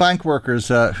about the bank workers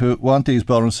who want these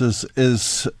bonuses?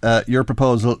 Is your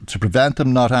proposal to prevent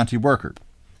them, not anti-worker?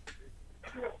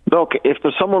 Look, if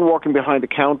there's someone working behind the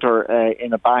counter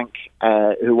in a bank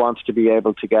who wants to be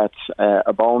able to get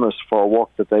a bonus for work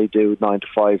that they do 9 to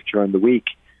 5 during the week,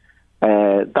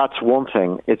 that's one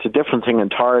thing. It's a different thing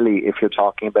entirely if you're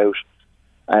talking about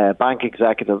bank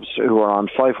executives who are on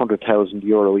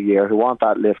 €500,000 a year, who want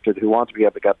that lifted, who want to be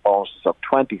able to get bonuses of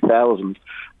 20,000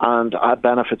 and add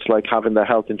benefits like having their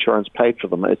health insurance paid for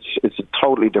them. It's a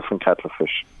totally different kettle of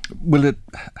fish. Will it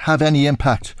have any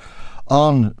impact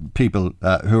on people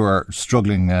who are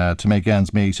struggling to make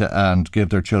ends meet and give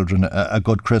their children a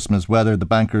good Christmas, whether the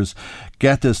bankers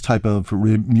get this type of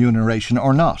remuneration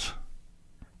or not?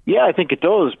 Yeah, I think it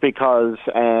does, because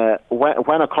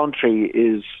when a country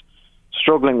is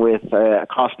struggling with a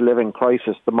cost of living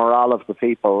crisis, the morale of the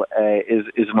people is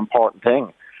an important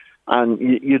thing. And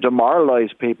you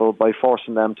demoralise people by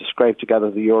forcing them to scrape together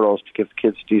the euros to give the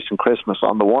kids a decent Christmas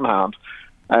on the one hand,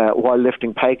 while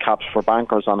lifting pay caps for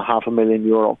bankers on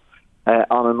 €500,000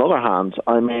 on another hand.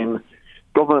 I mean,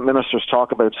 government ministers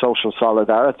talk about social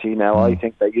solidarity now. I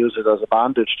think they use it as a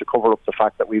bandage to cover up the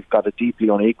fact that we've got a deeply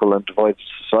unequal and divided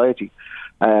society.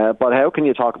 But how can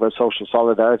you talk about social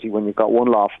solidarity when you've got one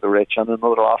law for the rich and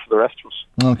another law for the rest of us?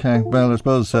 Okay, well, I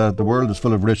suppose the world is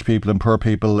full of rich people and poor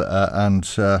people, and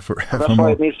that's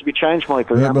why it needs to be changed,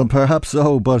 Michael. Yeah, well, perhaps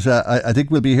so, but I think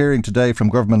we'll be hearing today from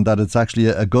government that it's actually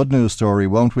a good news story,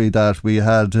 won't we? That we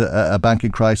had a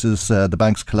banking crisis, the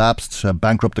banks collapsed,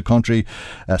 bankrupt the country,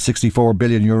 a €64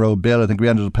 billion bill. I think we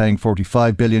ended up paying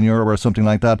 €45 billion or something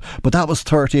like that. But that was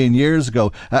 13 years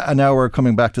ago, and now we're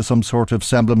coming back to some sort of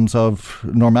semblance of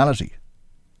normality.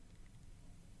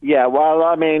 Yeah, well,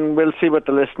 I mean, we'll see what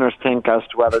the listeners think as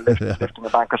to whether lifting a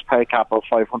banker's pay cap of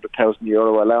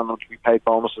 €500,000, allowing them to be paid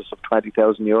bonuses of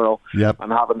 €20,000,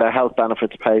 and having their health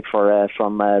benefits paid for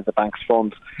from the bank's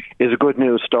funds is a good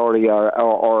news story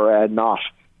or not.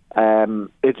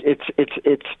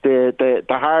 It's the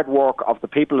hard work of the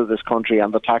people of this country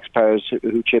and the taxpayers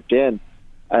who chipped in,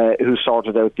 who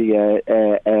sorted out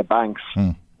the banks.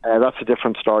 That's a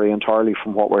different story entirely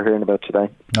from what we're hearing about today.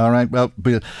 All right. Well,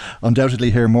 we'll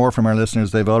undoubtedly hear more from our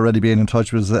listeners. They've already been in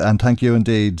touch with us, and thank you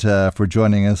indeed for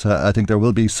joining us. I think there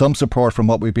will be some support from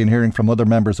what we've been hearing from other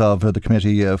members of the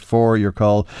committee for your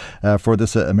call for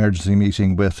this emergency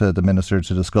meeting with the Minister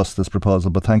to discuss this proposal.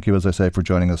 But thank you, as I say, for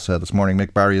joining us this morning.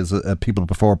 Mick Barry is a People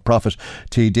Before Profit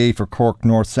TD for Cork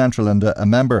North Central and a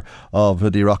member of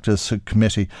the Oireachtas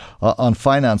Committee on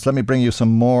Finance. Let me bring you some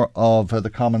more of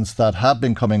the comments that have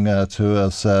been coming to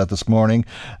us this morning.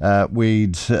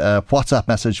 We'd a WhatsApp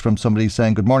message from somebody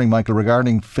saying, "Good morning, Michael.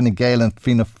 Regarding Fine Gael and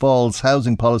Fianna Fáil's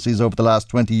housing policies over the last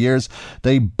 20 years,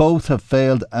 they both have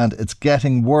failed and it's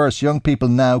getting worse. Young people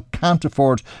now can't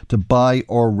afford to buy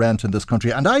or rent in this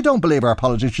country." And I don't believe our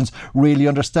politicians really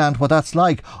understand what that's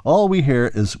like. All we hear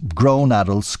is grown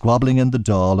adults squabbling in the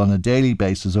Dáil on a daily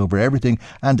basis over everything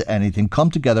and anything.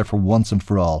 Come together for once and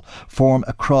for all. Form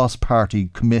a cross-party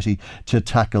committee to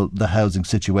tackle the housing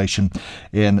situation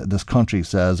in this country,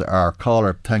 says our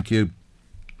caller. Thank you.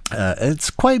 It's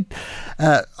quite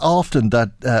often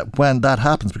that when that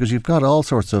happens, because you've got all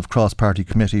sorts of cross-party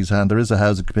committees, and there is a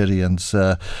housing committee, and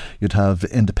you'd have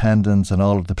independents and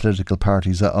all of the political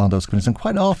parties on those committees, and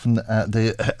quite often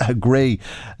they agree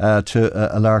to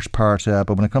a large part,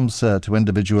 but when it comes to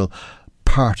individual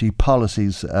party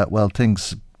policies, well,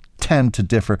 things tend to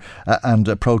differ and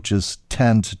approaches tend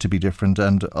tend to be different.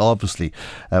 And obviously,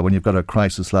 when you've got a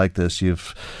crisis like this,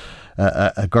 you've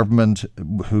a government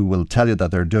who will tell you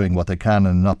that they're doing what they can,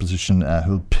 and an opposition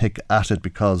who'll pick at it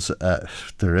because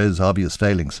there is obvious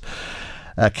failings.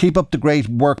 Keep up the great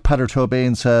work, Peter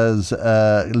Tobin, says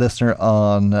listener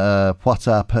on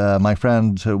WhatsApp. My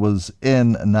friend was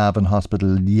in Navan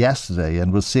Hospital yesterday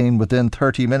and was seen within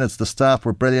 30 minutes. The staff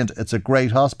were brilliant. It's a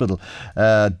great hospital.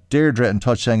 Deirdre in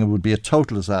touch saying it would be a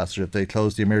total disaster if they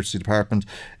closed the emergency department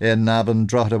in Navan.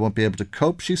 Drogheda won't be able to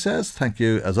cope, she says. Thank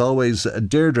you as always,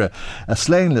 Deirdre. A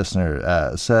Slane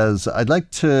listener says, I'd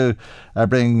like to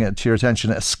bring to your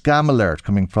attention a scam alert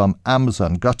coming from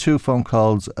Amazon. Got 2 phone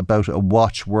calls about a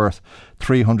watch worth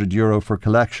 €300 for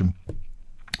collection.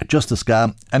 Just a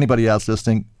scam. Anybody else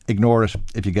listening, ignore it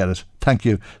if you get it. Thank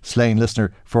you, Slane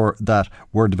listener, for that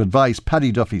word of advice.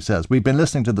 Paddy Duffy says, we've been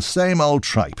listening to the same old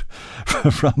tripe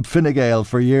from Fine Gael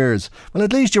for years. Well,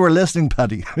 at least you were listening,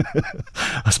 Paddy.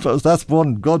 I suppose that's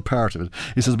one good part of it.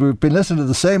 He says, we've been listening to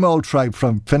the same old tripe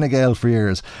from Fine Gael for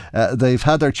years. They've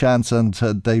had their chance and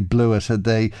they blew it.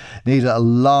 They need a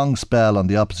long spell on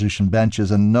the opposition benches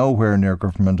and nowhere near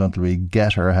government until we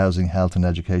get our housing, health and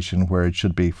education where it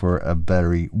should be for a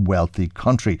very wealthy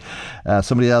country.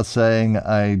 Somebody else saying,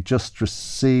 I just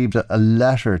received a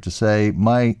letter to say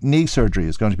my knee surgery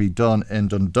is going to be done in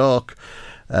Dundalk.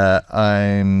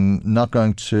 I'm not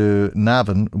going to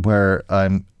Navan where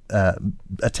I'm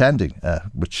attending,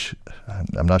 which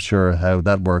I'm not sure how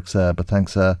that works, but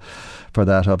thanks for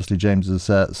that. Obviously James is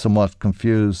somewhat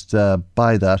confused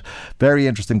by that. Very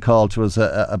interesting call to us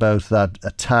about that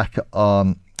attack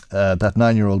on that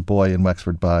 9-year-old boy in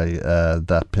Wexford by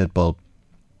that pit bull.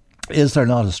 Is there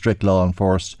not a strict law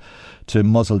enforced to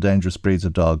muzzle dangerous breeds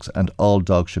of dogs, and all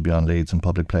dogs should be on leads in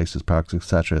public places, parks,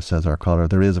 etc., says our caller?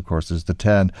 There is, of course. There's the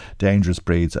 10 dangerous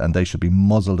breeds and they should be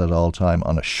muzzled at all time,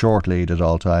 on a short lead at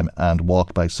all time, and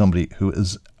walked by somebody who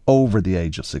is over the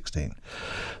age of 16.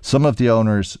 Some of the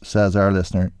owners, says our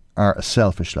listener, are a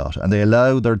selfish lot and they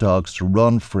allow their dogs to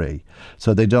run free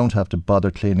so they don't have to bother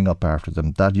cleaning up after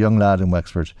them. That young lad in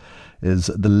Wexford is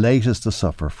the latest to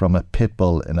suffer from a pit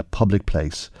bull in a public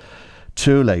place.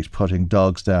 Too late putting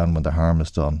dogs down when the harm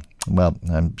is done. Well,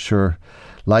 I'm sure,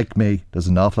 like me, there's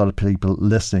an awful lot of people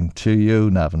listening to you,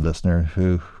 Navan listener,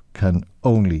 who can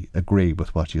only agree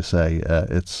with what you say.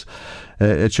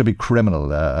 It should be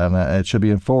criminal and it should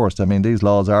be enforced. I mean, these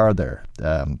laws are there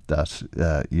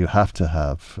that you have to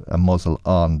have a muzzle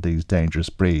on these dangerous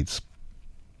breeds.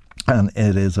 And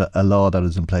it is a law that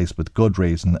is in place with good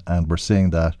reason, and we're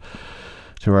seeing that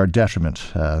to our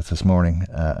detriment this morning.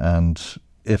 And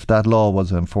if that law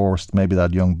was enforced, maybe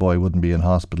that young boy wouldn't be in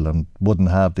hospital and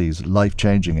wouldn't have these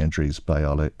life-changing injuries by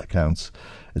all accounts.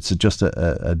 It's just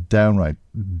a downright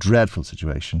dreadful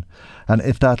situation. And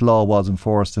if that law was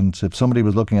enforced, and if somebody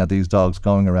was looking at these dogs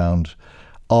going around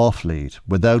off-lead,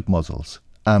 without muzzles,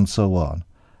 and so on,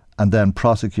 and then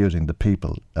prosecuting the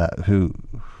people who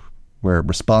were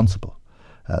responsible,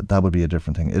 that would be a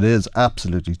different thing. It is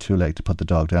absolutely too late to put the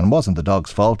dog down. It wasn't the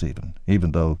dog's fault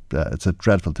even though it's a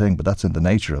dreadful thing, but that's in the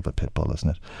nature of a pit bull, isn't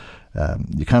it?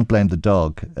 You can't blame the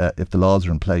dog if the laws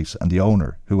are in place and the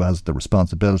owner, who has the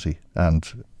responsibility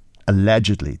and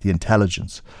allegedly the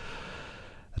intelligence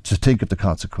to think of the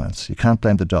consequence. You can't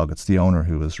blame the dog, it's the owner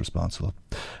who is responsible.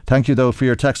 Thank you though for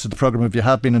your text to the programme. If you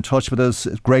have been in touch with us,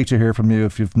 it's great to hear from you.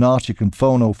 If you've not, you can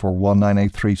phone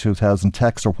 04198332000,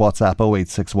 text or WhatsApp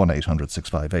 0861 800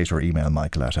 658, or email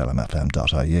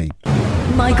michael@lmfm.ie.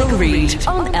 Michael Reid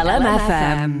on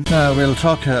LMFM. Now we'll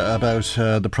talk about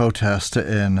the protest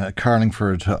in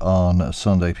Carlingford on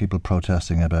Sunday. People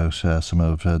protesting about some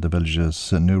of the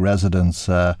village's new residents,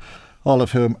 all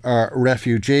of whom are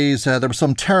refugees. There were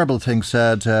some terrible things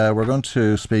said. We're going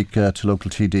to speak to local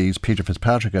TDs Peter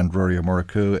Fitzpatrick and Rory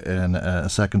O'Murricu in a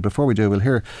second. Before we do, we'll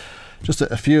hear just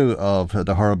a few of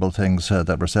the horrible things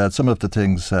that were said. Some of the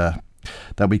things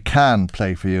that we can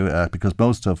play for you because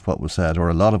most of what was said, or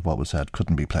a lot of what was said,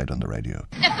 couldn't be played on the radio.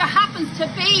 If there happens to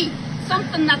be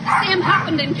something that the same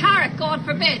happened in Carrick, God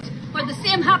forbid, or the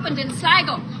same happened in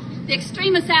Sligo, the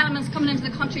extremist elements coming into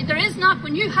the country, there is not,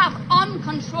 when you have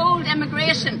uncontrolled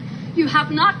immigration, you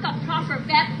have not got proper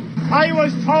vetting. I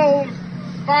was told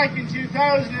back in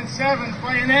 2007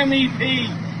 by an MEP,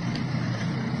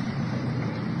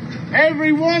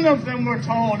 every one of them were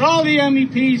told, all the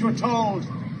MEPs were told,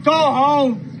 go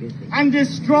home and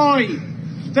destroy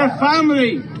the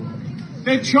family,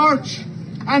 the church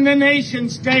and the nation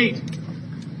state.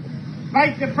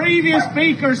 Like the previous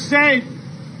speaker said,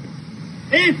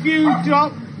 if you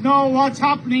don't know what's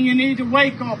happening, you need to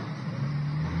wake up.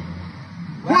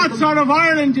 What sort of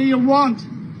Ireland do you want?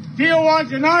 Do you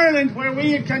want an Ireland where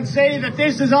we can say that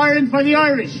this is Ireland for the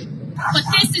Irish? But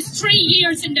this is 3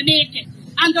 years in the making,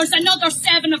 and there's another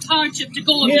 7 of hardship to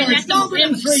go. Yeah, it's longer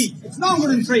than 3. It's longer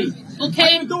than 3.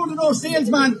 Okay. I don't know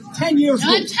salesman 10 years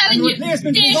ago. I'm telling you, they have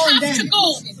to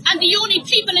go, and the only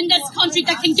people in this country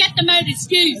that can get them out is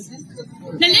you.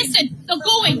 Now listen, they're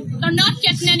going. They're not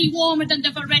getting any warmer than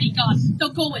they've already got. They're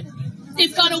going.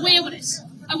 They've got away with it.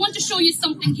 I want to show you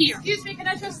something here. Excuse me, can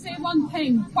I just say one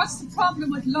thing? What's the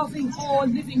problem with loving all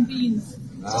living beings?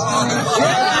 I'm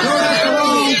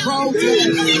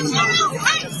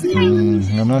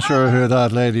not sure who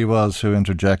that lady was who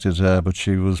interjected, but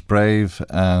she was brave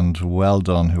and well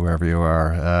done, whoever you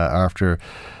are, after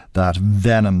that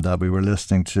venom that we were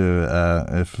listening to.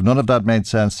 If none of that made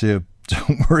sense to you,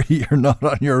 don't worry, you're not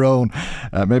on your own.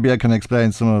 Maybe I can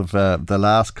explain some of the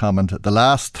last comment. The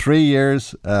last 3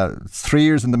 years, 3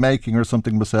 years in the making or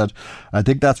something was said. I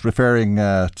think that's referring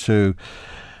to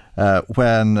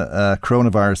when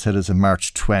coronavirus hit us in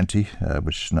March 20,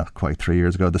 which is not quite 3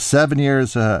 years ago. The 7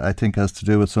 years, I think, has to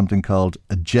do with something called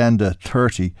Agenda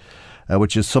 30,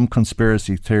 which is some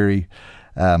conspiracy theory.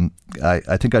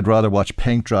 I think I'd rather watch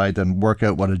paint dry than work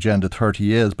out what Agenda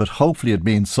 30 is, but hopefully it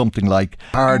means something like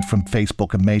hard from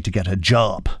Facebook and made to get a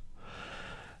job,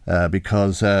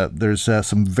 because there's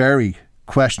some very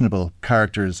questionable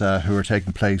characters who are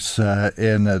taking place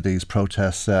in these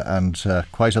protests, and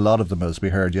quite a lot of them, as we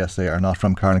heard yesterday, are not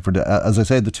from Carlingford. As I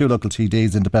say, the two local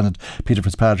TDs, Independent Peter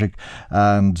Fitzpatrick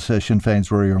and Sinn Féin's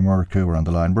Ruairí O'Murchu, were on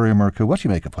the line. Ruairí O'Murchu, what do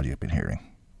you make of what you've been hearing?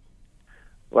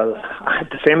 Well,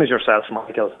 the same as yourself,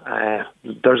 Michael.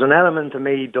 There's an element of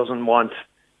me doesn't want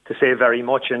to say very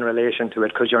much in relation to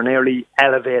it, because you're nearly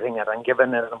elevating it and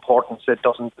giving it an importance it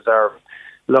doesn't deserve.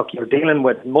 Look, you're dealing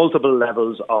with multiple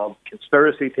levels of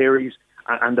conspiracy theories,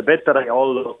 and the bit that I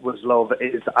always love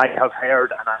is I have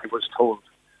heard and I was told.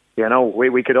 You know,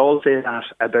 we could all say that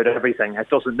about everything. It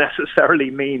doesn't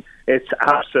necessarily mean it's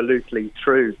absolutely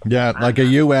true. Yeah, like a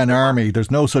UN army.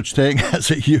 There's no such thing as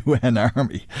a UN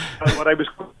army. What I was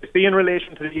going to say in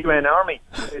relation to the UN army,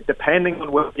 depending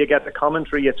on where you get the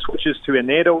commentary, it switches to a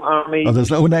NATO army. Oh,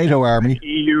 there's no NATO army.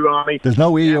 EU army. There's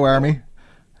no EU army.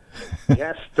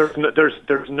 Yes, there's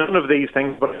none of these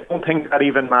things, but I don't think that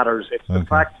even matters. It's the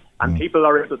fact, and people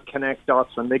are able to connect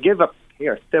dots, and they give up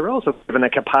here. They're also given a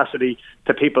capacity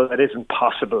to people that isn't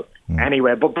possible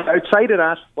anyway. But outside of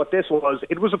that, what this was,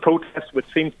 it was a protest which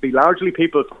seemed to be largely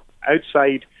people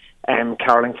outside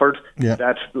Carlingford,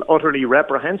 that utterly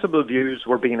reprehensible views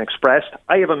were being expressed.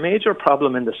 I have a major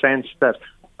problem in the sense that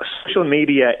social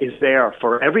media is there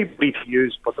for everybody to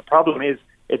use, but the problem is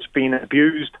it's being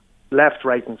abused left,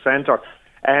 right and centre.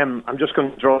 I'm just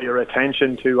going to draw your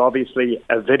attention to, obviously,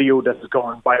 a video that has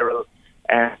gone viral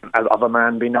of a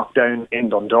man being knocked down in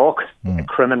Dundalk, a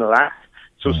criminal act.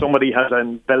 So somebody has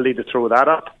an ability to throw that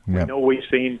up. We know we've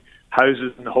seen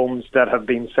houses and homes that have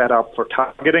been set up for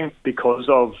targeting because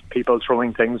of people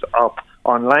throwing things up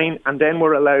online, and then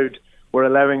we're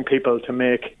allowing people to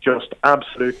make just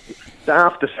absolute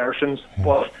daft assertions.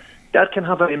 But that can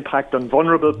have an impact on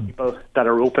vulnerable people that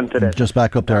are open to this. Just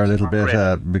back up there a little bit,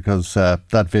 because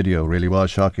that video really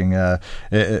was shocking.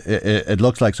 It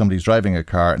looks like somebody's driving a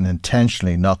car and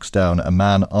intentionally knocks down a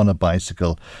man on a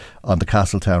bicycle on the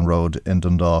Castletown Road in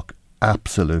Dundalk.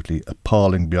 Absolutely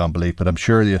appalling beyond belief, but I'm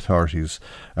sure the authorities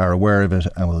are aware of it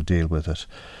and will deal with it.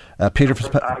 Peter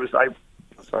Fitzpatrick.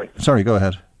 Sorry, go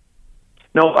ahead.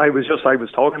 No, I was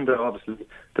talking to, obviously,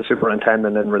 the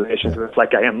superintendent in relation to it.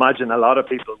 Like, I imagine a lot of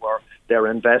people they're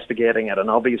investigating it, and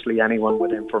obviously anyone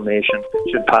with information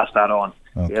should pass that on.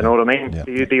 Okay. You know what I mean?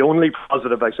 Yeah. The only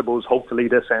positive, I suppose, hopefully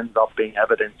this ends up being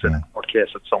evidence in a court case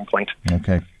at some point.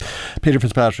 Okay. Peter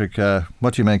Fitzpatrick,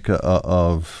 what do you make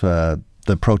of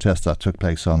the protest that took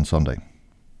place on Sunday?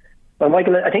 Well,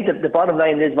 Michael, I think the bottom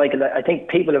line is, Michael, I think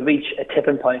people have reached a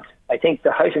tipping point. I think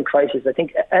the housing crisis, I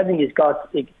think everything has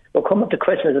got... We're coming up to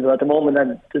Christmas at the moment,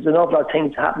 and there's an awful lot of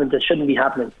things happening that shouldn't be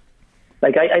happening.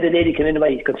 Like, I had a lady come into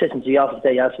my consistency office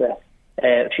day yesterday.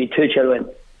 She had 2 children,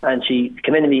 and she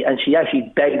came into me and she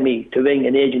actually begged me to ring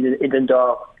an agent in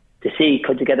Dundalk to see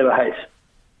could they get her a house.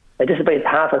 Like, this is about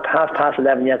half past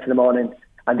 11 yesterday morning,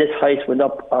 and this house went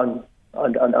up on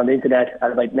the internet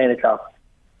at about 9 o'clock.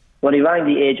 When he rang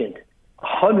the agent,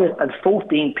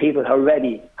 114 people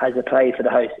already has applied for the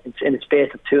house in the space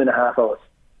of 2.5 hours.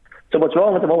 So what's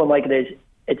wrong at the moment, Michael, is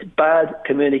it's bad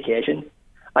communication.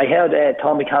 I heard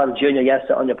Tom McCall Jr.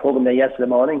 yesterday on your programme there yesterday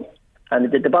morning, and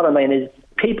the bottom line is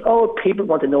all people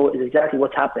want to know is exactly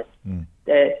what's happening.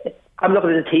 I'm looking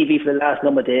at the TV for the last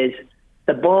number of days.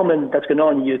 The bombing that's going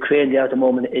on in Ukraine there at the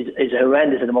moment is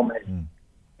horrendous at the moment.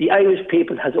 The Irish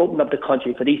people has opened up the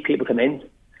country for these people to come in,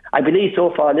 I believe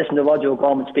so far, listen to Roger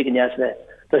O'Gorman speaking yesterday,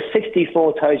 there's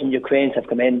 64,000 Ukrainians have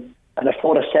come in, and a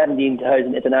further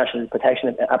 17,000 international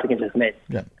protection applicants have come in.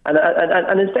 Yeah.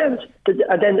 And in fairness,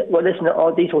 and then, well, listen to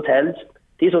all these hotels.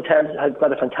 These hotels have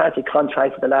got a fantastic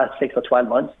contract for the last 6 or 12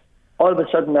 months. All of a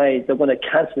sudden now, they're going to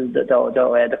cancel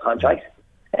the contracts.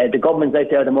 The government's out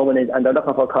there at the moment and they're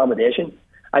looking for accommodation.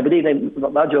 I believe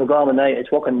Roger O'Gorman now is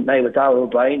working now with Darrell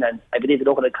O'Brien, and I believe the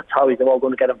local authorities are all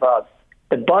going to get involved.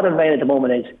 The bottom line at the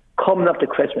moment is, coming up to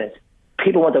Christmas,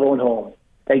 people want their own home.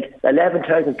 Like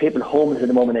 11,000 people homeless at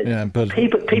the moment.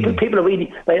 People are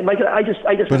really. Michael, I just.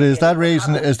 But is that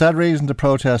reason to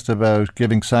protest about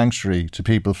giving sanctuary to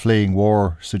people fleeing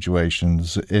war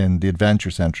situations in the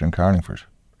Adventure Centre in Carlingford?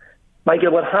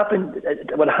 Michael, what happened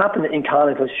in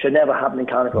Carlingford should never happen in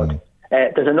Carlingford.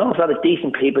 There's an awful lot of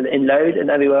decent people in Louth and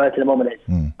everywhere else at the moment.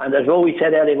 And as Rory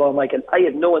said earlier on, Michael, I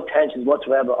have no intentions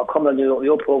whatsoever of coming on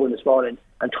your programme this morning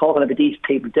and talking about these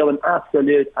people doing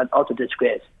absolute and utter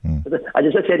disgrace. I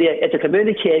just said to you, it's a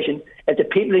communication. If the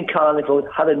people in Carlingford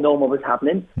hadn't known what was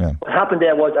happening, what happened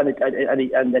there was,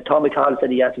 and Tommy Carl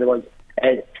said yesterday, was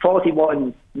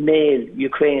 41 male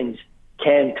Ukrainians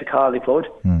came to Carlingford,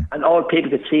 and all people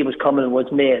could see was coming was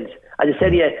males. I just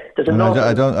said, there's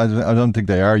I don't think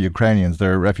they are Ukrainians.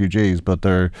 They're refugees, but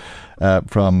they're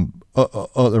from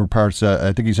other parts.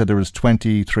 I think he said there was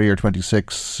 23 or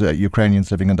 26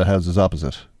 Ukrainians living in the houses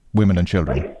opposite, women and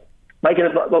children.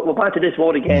 Michael, we're back to this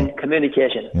word again,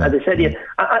 communication. As I said,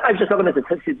 I was just looking at the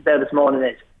statistics there this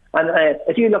morning. And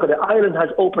if you look at it, Ireland has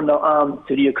opened their arms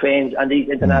to the Ukrainians and these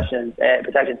international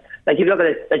protections. Like, if you look at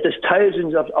it, like, there's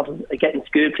thousands of getting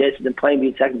school places in primary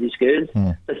and secondary schools.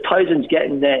 There's thousands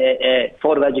getting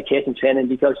further education training,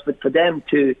 because for them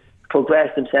to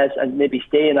progress themselves and maybe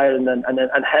stay in Ireland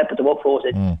and help with the workforce,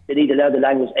 they need to learn the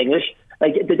language English.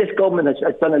 Like, this government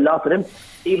has done a lot for them.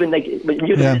 Even like when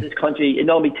you live in this country, it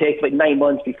normally takes about 9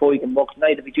 months before you can work. Now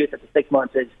they've reduced it to 6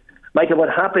 months. Michael, what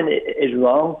happened is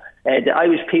wrong. The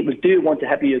Irish people do want to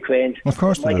help the Ukrainians. Of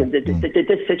course, Michael,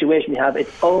 this situation we have,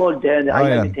 it's all down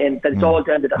to it's all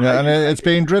down to the and it's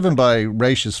being driven by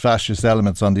racist, fascist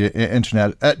elements on the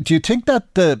internet. Do you think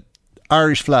that the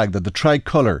Irish flag, that the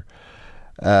tricolour,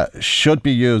 should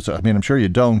be used? I mean, I'm sure you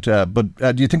don't, but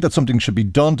do you think that something should be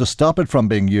done to stop it from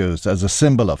being used as a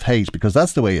symbol of hate? Because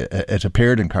that's the way it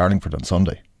appeared in Carlingford on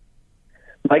Sunday.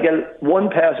 Michael, one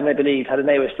person, I believe, had an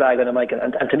Irish flag on it, Michael.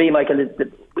 And to me, Michael,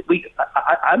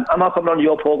 I'm not coming on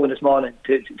your programme this morning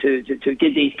to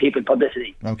give these people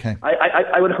publicity. Okay.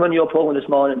 I would come on your programme this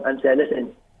morning and say,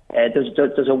 listen,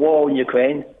 there's a war in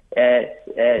Ukraine.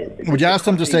 Would you ask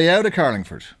them to stay out of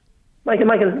Carlingford?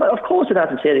 Michael, of course it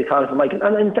hasn't stayed in Carlingford, Michael.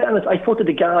 And in fairness, I footed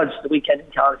the guards the weekend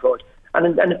in Carlingford.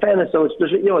 And in fairness, so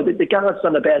there's, the guards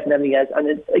done the best and everything else.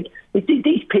 And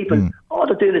these people, all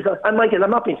they're doing is, and Michael, I'm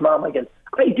not being smart, Michael.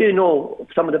 I do know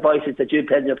some of the voices that you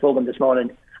played in your programme this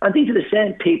morning. And these are the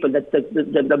same people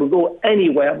that will go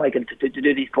anywhere, Michael, to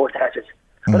do these protests.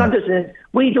 But I'm just saying,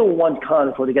 we don't want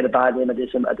Carlingford to get a bad name at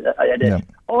this.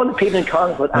 All the people in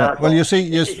Carlingford are. Well, you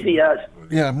see,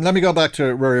 let me go back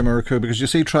to Rory Muraku, because you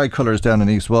see tricolours down in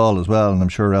East Wall as well, and I'm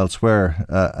sure elsewhere.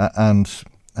 And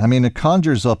I mean, it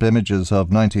conjures up images of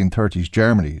 1930s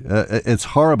Germany. It's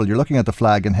horrible. You're looking at the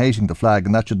flag and hating the flag,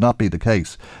 and that should not be the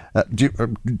case. Do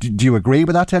you agree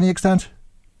with that to any extent?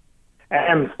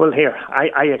 Well, here,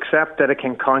 I accept that it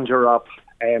can conjure up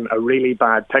a really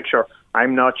bad picture.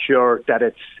 I'm not sure that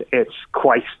it's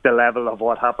quite the level of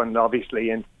what happened, obviously,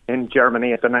 in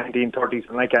Germany at the 1930s.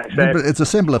 And like I said, but it's a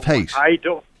symbol of hate. I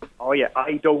don't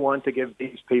want to give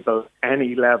these people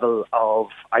any level of,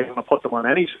 I don't want to put them on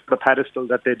any sort of pedestal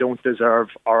that they don't deserve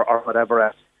or whatever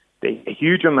else. A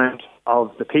huge amount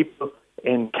of the people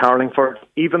in Carlingford,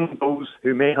 even those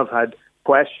who may have had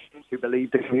questions, who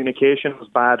believe the communication was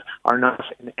bad, are not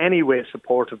in any way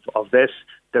supportive of this.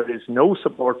 There is no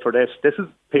support for this. This is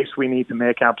a piece we need to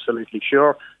make absolutely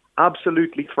sure.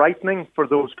 Absolutely frightening for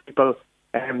those people.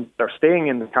 They're staying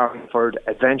in the Carlingford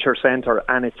Adventure Centre,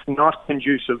 and it's not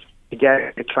conducive to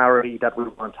get the clarity that we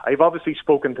want. I've obviously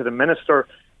spoken to the Minister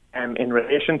in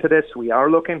relation to this. We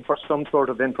are looking for some sort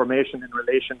of information in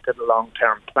relation to the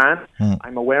long-term plan.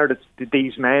 I'm aware that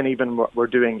these men even were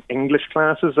doing English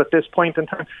classes at this point in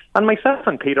time. And myself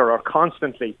and Peter are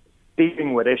constantly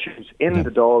dealing with issues in the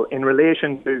Dáil in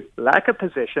relation to lack of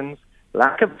positions,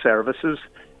 lack of services.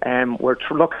 We're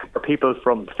looking for people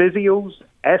from physios,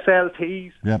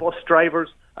 SLTs, bus drivers,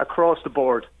 across the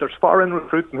board. There's foreign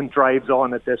recruitment drives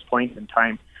on at this point in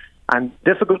time. And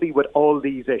difficulty with all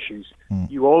these issues,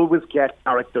 you always get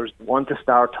characters who want to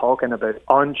start talking about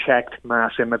unchecked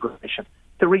mass immigration.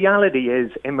 The reality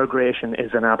is immigration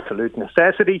is an absolute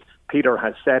necessity. Peter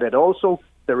has said it also.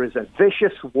 There is a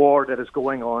vicious war that is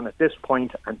going on at this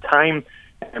point in time,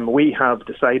 and we have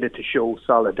decided to show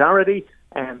solidarity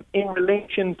in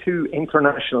relation to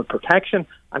international protection.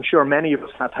 I'm sure many of us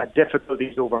have had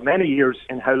difficulties over many years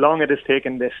in how long it has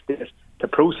taken this state to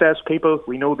process people.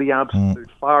 We know the absolute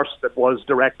farce that was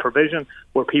direct provision,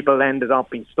 where people ended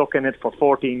up being stuck in it for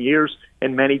 14 years,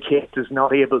 in many cases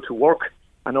not able to work,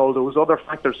 and all those other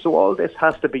factors. So all this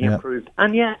has to be improved.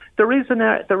 And there is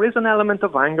an element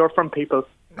of anger from people.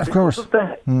 Of course.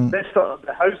 The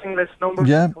housing list numbers.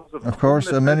 Yeah, of course,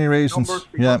 and many reasons.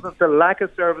 Because of the lack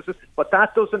of services. But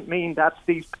that doesn't mean that's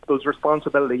these people's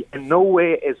responsibility. In no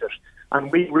way is it.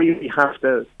 And we really have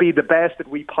to be the best that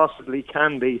we possibly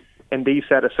can be in these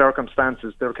set of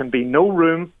circumstances. There can be no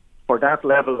room for that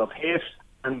level of hate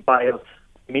and bile.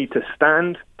 We need to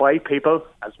stand by people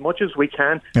as much as we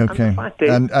can. Okay.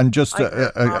 And just,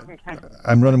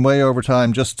 I'm running way over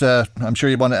time. Just, I'm sure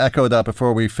you want to echo that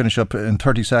before we finish up in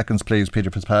 30 seconds, please,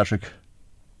 Peter Fitzpatrick.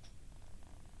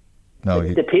 No,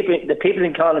 the people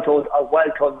in Carlingford are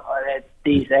welcome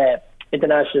these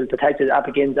international protected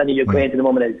applicants and the Ukraine at the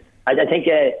moment. I think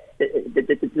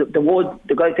the word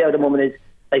the guy there at the moment is,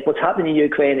 like, what's happening in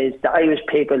Ukraine is the Irish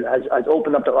people has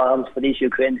opened up their arms for these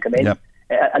Ukrainians to come in. Yep.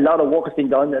 A lot of work has been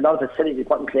done, a lot of facilities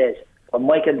put in place. But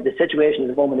Michael, the situation at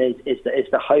the moment is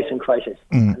the housing crisis.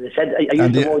 As I said, I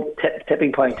used the word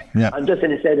tipping point. Yeah. I'm just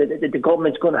going to say that the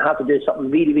government's going to have to do something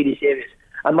really, really serious.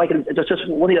 And Michael, there's just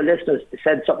one of your listeners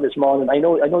said something this morning. I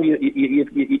know you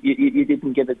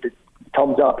didn't give it the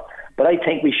thumbs up, but I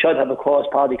think we should have a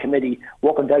cross-party committee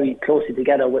working very closely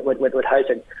together with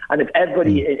housing. And if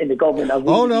everybody in the government...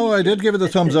 no, I did give it the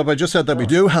thumbs up. I just said that we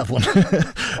do have one.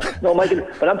 No, Michael,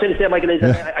 what I'm trying to say, Michael, is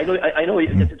I know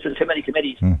there's too many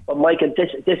committees, but Michael,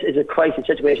 this is a crisis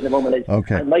situation at the moment.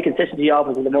 Okay. And my consistency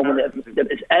office at the moment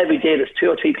is every day there's 2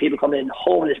 or 3 people coming in,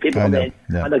 homeless people coming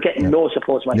in, and they're getting no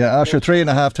support, Michael. Yeah, Asher,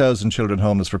 3,500 children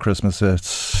homeless for Christmas.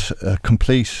 It's a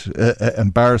complete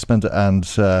embarrassment, and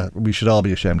we should all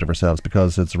be ashamed of ourselves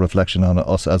because it's a reflection on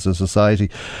us as a society.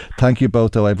 Thank you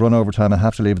both, though. I've run over time. I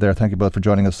have to leave there. Thank you both for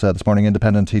joining us this morning.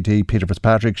 Independent TD Peter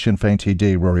Fitzpatrick, Sinn Féin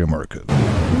TD Rory O'Murray.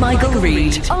 Michael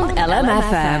Reid on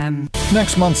LMFM.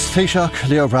 Next month's Taoiseach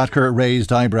Leo Varadkar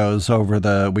raised eyebrows over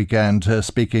the weekend,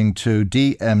 speaking to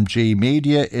DMG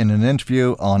Media in an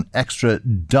interview on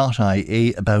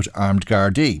extra.ie about armed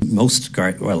Gardaí. A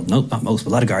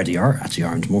lot of Gardaí are actually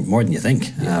armed, more than you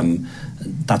think.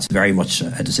 That's very much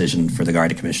a decision for the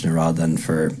Garda Commissioner rather than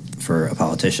for a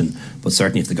politician. But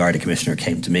certainly if the Garda Commissioner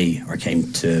came to me or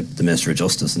came to the Minister of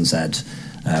Justice and said,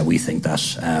 we think that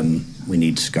we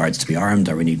need guards to be armed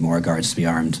or we need more guards to be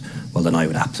armed, well then I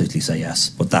would absolutely say yes.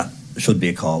 But that should be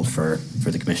a call for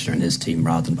the Commissioner and his team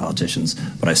rather than politicians.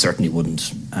 But I certainly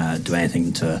wouldn't do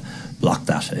anything to block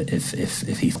that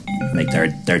if he make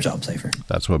their job safer.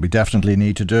 That's what we definitely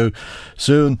need to do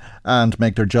soon and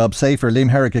make their job safer. Liam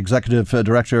Herrick, Executive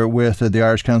Director with the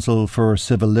Irish Council for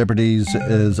Civil Liberties,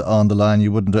 is on the line.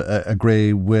 You wouldn't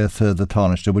agree with the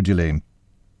Taoiseach, would you, Liam?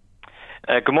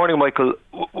 Good morning, Michael.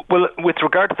 Well, with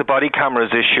regard to the body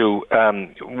cameras issue,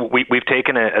 we've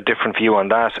taken a different view on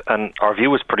that, and our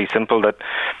view is pretty simple, that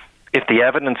if the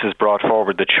evidence is brought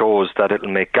forward that shows that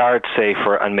it'll make guards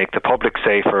safer and make the public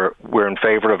safer, we're in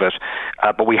favour of it.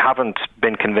 But we haven't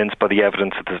been convinced by the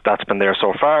evidence that's been there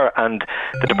so far. And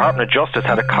the Department of Justice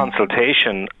had a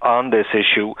consultation on this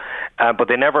issue, but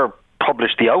they never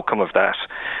published the outcome of that.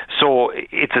 So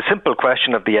it's a simple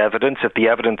question of the evidence. If the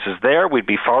evidence is there, we'd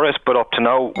be for it, but up to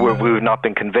now we've not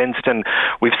been convinced, and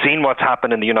we've seen what's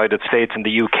happened in the United States and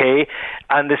the UK,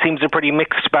 and there seems a pretty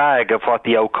mixed bag of what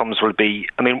the outcomes will be.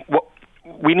 I mean,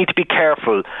 we need to be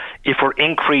careful if we're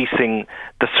increasing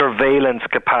the surveillance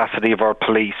capacity of our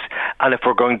police, and if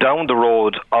we're going down the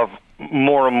road of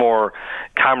more and more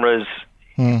cameras.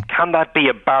 Can that be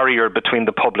a barrier between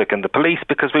the public and the police?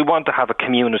 Because we want to have a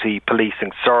community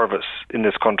policing service in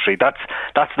this country. That's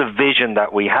the vision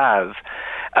that we have.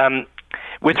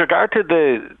 With regard to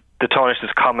the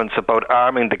Taoiseach's comments about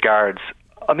arming the guards,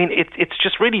 I mean, it's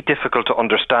just really difficult to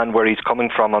understand where he's coming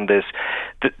from on this.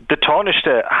 The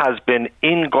Taoiseach has been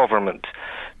in government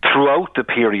throughout the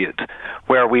period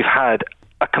where we've had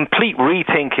a complete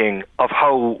rethinking of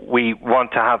how we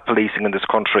want to have policing in this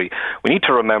country. We need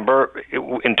to remember,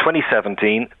 in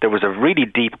 2017, there was a really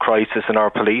deep crisis in our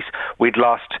police. We'd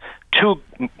lost 2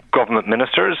 government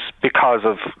ministers because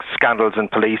of scandals in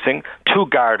policing, 2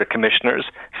 Garda commissioners,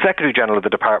 Secretary General of the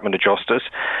Department of Justice.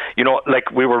 You know, like,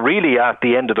 we were really at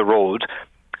the end of the road.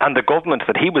 And the government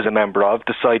that he was a member of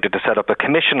decided to set up a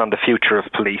commission on the future of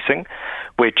policing,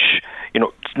 which,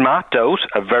 mapped out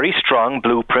a very strong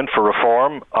blueprint for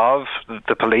reform of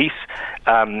the police.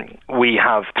 We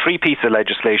have 3 pieces of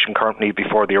legislation currently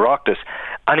before the Oireachtas,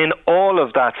 and in all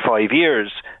of that 5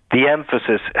 years, the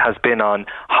emphasis has been on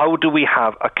how do we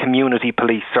have a community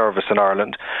police service in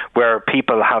Ireland where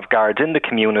people have guards in the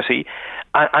community,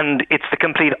 and it's the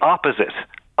complete opposite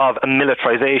of a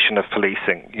militarisation of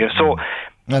policing.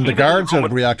 And the guards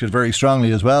have reacted very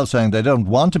strongly as well, saying they don't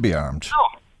want to be armed.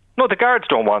 No, the guards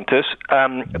don't want it.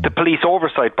 The police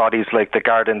oversight bodies like the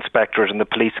Guard Inspectorate and the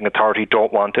Policing Authority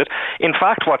don't want it. In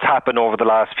fact, what's happened over the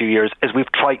last few years is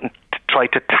we've tried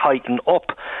to tighten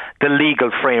up the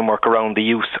legal framework around the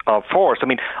use of force. I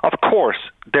mean, of course,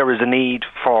 there is a need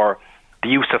for the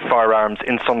use of firearms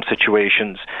in some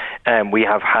situations. We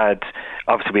have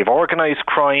organised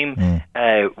crime,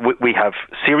 we have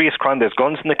serious crime, there's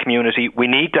guns in the community. We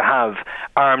need to have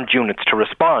armed units to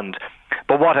respond.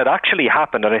 But what had actually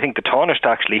happened, and I think the Taoiseach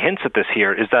actually hints at this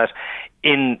here, is that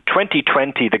in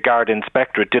 2020 the Guard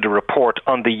Inspectorate did a report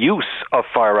on the use of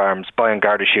firearms by An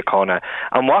Garda Síochána,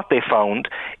 and what they found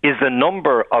is the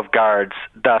number of guards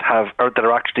that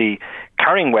are actually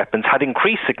carrying weapons had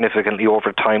increased significantly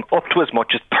over time, up to as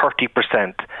much as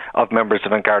 30% of members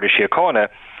of An Garda Síochána.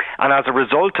 And as a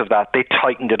result of that, they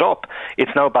tightened it up.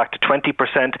 It's now back to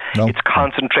 20%. It's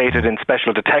concentrated in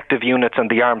special detective units and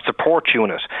the armed support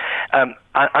unit.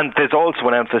 And there's also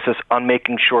an emphasis on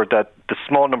making sure that the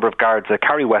small number of guards that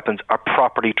carry weapons are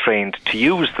properly trained to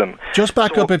use them. Just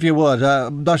back up if you would.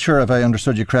 I'm not sure if I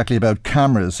understood you correctly about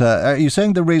cameras. Are you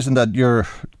saying the reason that you're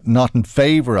not in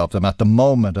favour of them at the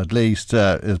moment, at least,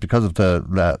 is because of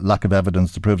the lack of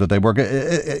evidence to prove that they work?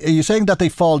 Are you saying that they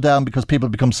fall down because people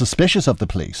become suspicious of the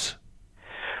police?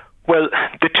 Well,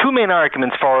 the 2 main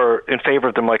arguments in favour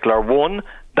of them, Michael, are one,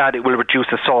 that it will reduce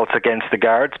assaults against the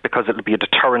guards because it will be a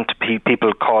deterrent to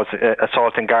people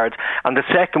assaulting guards. And the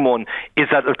second one is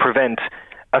that it will prevent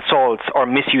assaults or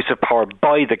misuse of power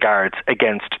by the guards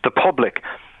against the public.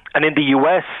 And in the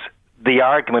US, the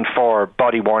argument for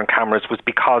body-worn cameras was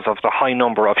because of the high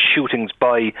number of shootings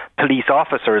by police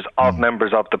officers of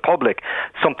members of the public,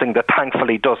 something that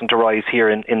thankfully doesn't arise here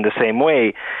in the same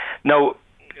way. Now,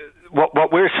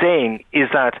 what we're saying is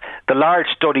that the large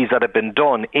studies that have been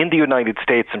done in the United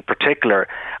States in particular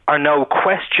are now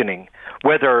questioning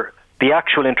whether the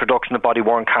actual introduction of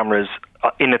body-worn cameras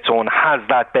in its own has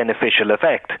that beneficial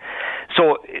effect.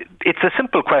 So it's a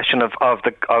simple question of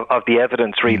the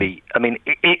evidence, really. I mean,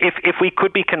 if we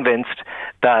could be convinced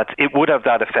that it would have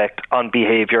that effect on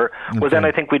behaviour, well, then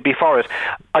I think we'd be for it.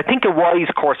 I think a wise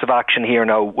course of action here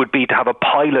now would be to have a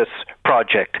pilot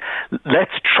project.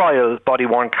 Let's trial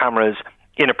body-worn cameras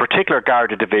in a particular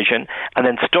Garda division and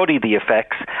then study the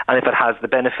effects, and if it has the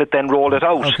benefit, then roll it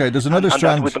out. Okay, there's another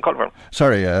strand.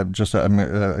 Sorry, I'm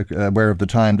aware of the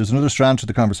time. There's another strand to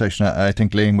the conversation, I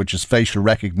think, Liam, which is facial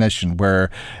recognition, where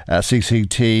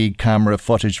CCTV camera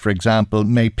footage, for example,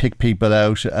 may pick people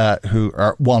out who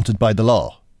are wanted by the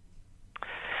law.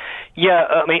 Yeah,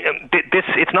 I mean,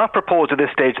 it's not proposed at this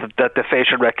stage that the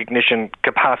facial recognition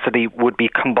capacity would be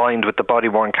combined with the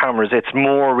body-worn cameras. It's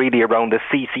more really around the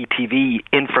CCTV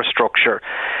infrastructure.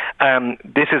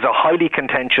 This is a highly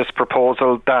contentious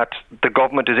proposal that the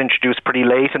government has introduced pretty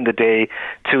late in the day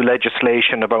to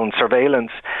legislation around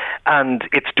surveillance, and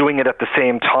it's doing it at the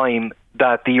same time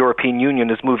that the European Union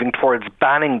is moving towards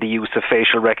banning the use of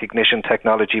facial recognition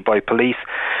technology by police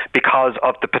because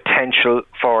of the potential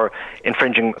for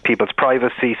infringing people's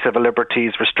privacy, civil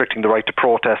liberties, restricting the right to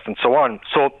protest and so on.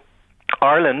 So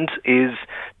Ireland is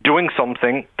doing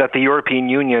something that the European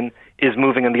Union is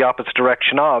moving in the opposite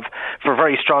direction of, for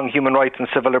very strong human rights and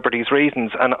civil liberties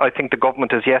reasons. And I think the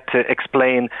government has yet to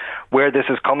explain where this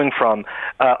is coming from.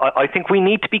 I think we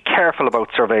need to be careful about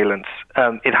surveillance.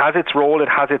 It has its role, it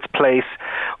has its place,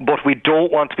 but we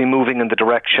don't want to be moving in the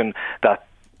direction that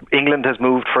England has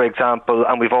moved, for example,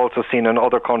 and we've also seen in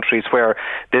other countries where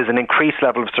there's an increased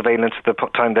level of surveillance at the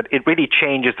time that it really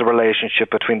changes the relationship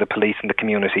between the police and the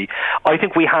community. I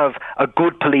think we have a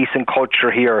good policing culture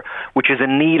here, which is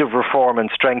in need of reform and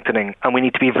strengthening, and we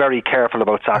need to be very careful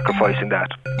about sacrificing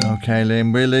that. Okay,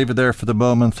 Liam, we'll leave it there for the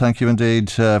moment. Thank you indeed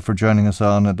for joining us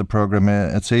on the programme.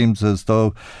 It seems as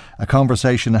though a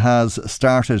conversation has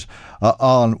started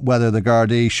on whether the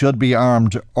Gardaí should be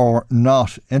armed or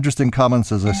not. Interesting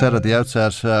comments, as I said at the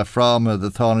outset, from the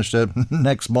Taoiseach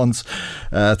next month's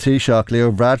Taoiseach,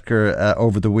 Leo Varadkar,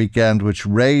 over the weekend, which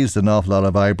raised an awful lot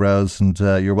of eyebrows, and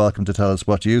you're welcome to tell us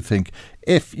what you think.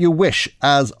 If you wish,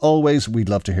 as always, we'd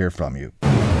love to hear from you.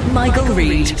 Michael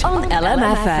Reid on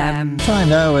LMFM. Time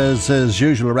now is as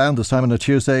usual around this time on a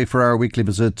Tuesday for our weekly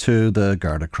visit to the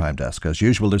Garda Crime Desk. As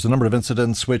usual, there's a number of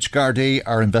incidents which Gardaí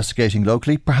are investigating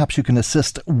locally. Perhaps you can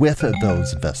assist with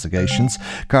those investigations.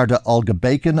 Garda Olga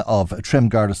Bacon of Trim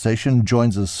Garda Station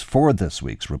joins us for this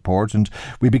week's report, and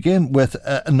we begin with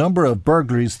a number of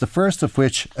burglaries, the first of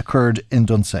which occurred in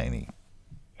Dunsany.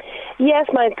 Yes,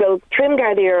 Michael. Trim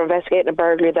Gardaí are investigating a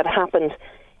burglary that happened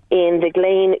in the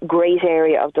Glane Great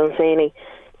area of Dunsany.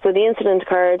 So the incident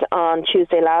occurred on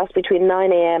Tuesday last between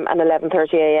 9am and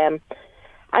 11:30am.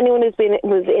 Anyone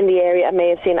was in the area and may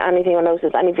have seen anything or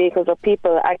noticed any vehicles or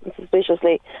people acting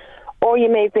suspiciously, or you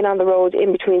may have been on the road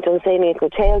in between Dunsany and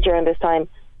Cotail during this time,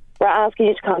 we're asking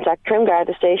you to contact Trim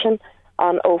Garda Station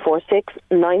on 046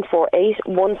 948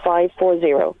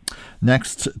 1540.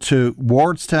 Next to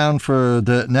Wardstown for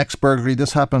the next burglary.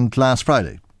 This happened last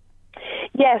Friday.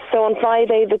 Yes, so on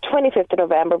Friday, the 25th of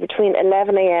November, between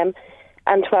 11am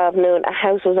and 12 noon, a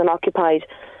house was unoccupied.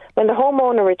 When the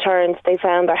homeowner returned, they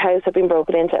found their house had been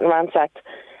broken into and ransacked,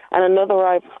 and a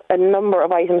number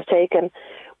of items taken.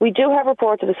 We do have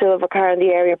reports of a silver car in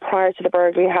the area prior to the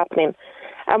burglary happening,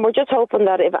 and we're just hoping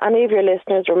that if any of your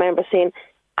listeners remember seeing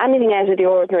anything out of the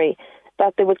ordinary,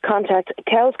 that they would contact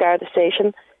Kells Garda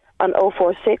Station on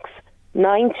 046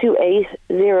 928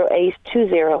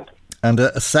 0820. And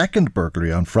a second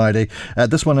burglary on Friday,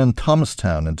 this one in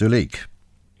Thomastown in Duleek.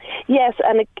 Yes,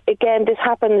 and again, this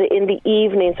happened in the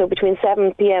evening, so between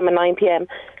 7pm and 9pm.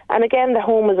 And again, the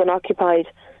home was unoccupied.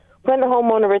 When the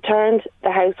homeowner returned,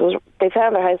 they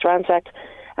found their house ransacked,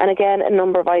 and again, a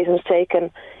number of items taken.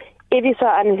 If you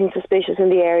saw anything suspicious in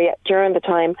the area during the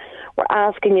time, we're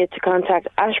asking you to contact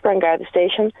Ashburn Garda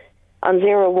Station on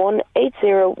 01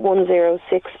 8010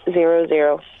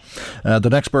 600. The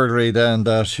next burglary then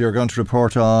that you're going to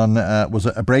report on was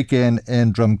a break-in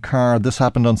in Drumcar. This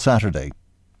happened on Saturday.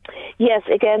 Yes,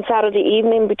 again Saturday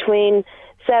evening between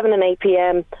 7 and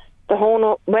 8pm.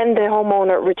 When the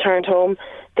homeowner returned home,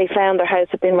 they found their house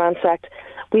had been ransacked.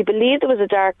 We believe there was a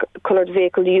dark coloured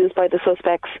vehicle used by the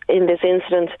suspects in this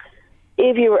incident.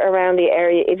 If you were around the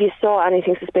area, if you saw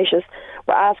anything suspicious,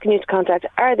 we're asking you to contact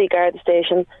Ardee Garda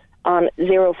Station on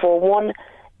 041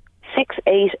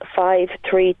 685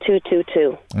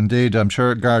 3222. Indeed, I'm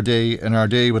sure Gardaí and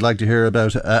Ardee would like to hear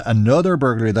about another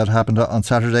burglary that happened on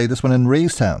Saturday, this one in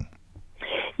Reestown.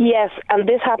 Yes, and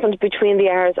this happened between the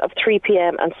hours of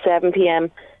 3pm and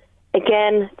 7pm.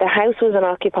 Again, the house was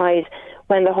unoccupied.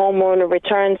 When the homeowner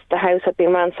returned, the house had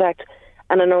been ransacked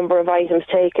and a number of items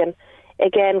taken.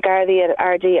 Again, Gardaí and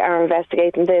Ardee are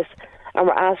investigating this, and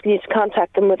we're asking you to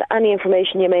contact them with any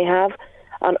information you may have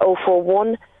on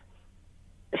 041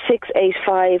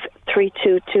 685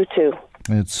 3222.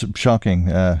 It's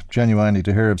shocking, genuinely,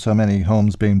 to hear of so many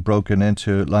homes being broken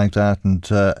into like that, and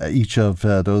each of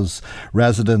those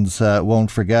residents won't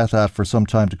forget that for some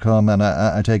time to come, and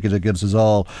I take it gives us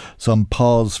all some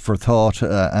pause for thought,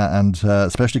 and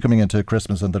especially coming into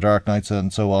Christmas and the dark nights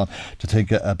and so on, to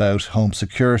think about home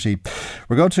security.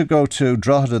 We're going to go to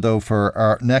Drogheda though for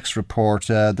our next report.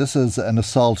 This is an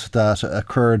assault that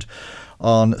occurred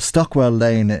on Stockwell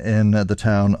Lane in the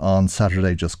town on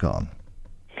Saturday just gone.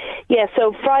 Yeah,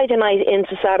 so Friday night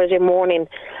into Saturday morning,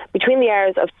 between the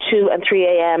hours of 2 and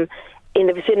 3am, in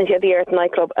the vicinity of the Earth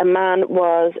nightclub, a man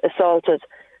was assaulted.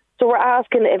 So we're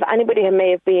asking if anybody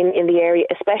may have been in the area,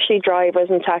 especially drivers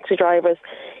and taxi drivers,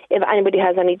 if anybody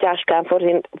has any dashcam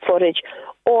footage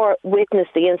or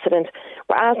witnessed the incident,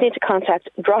 we're asking you to contact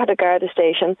Drogheda Garda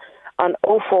Station on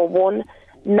 041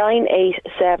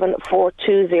 987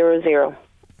 4200.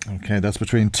 Okay, that's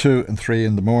between 2 and 3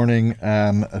 in the morning.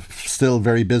 Still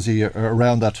very busy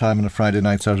around that time on a Friday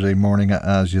night, Saturday morning,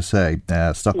 as you say,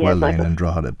 Stockwell Lane in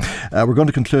Drogheda. We're going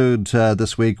to conclude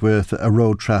this week with a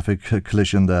road traffic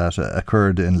collision that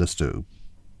occurred in Listowel.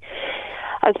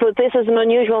 I suppose this is an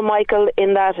unusual, Michael,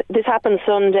 in that this happened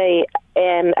Sunday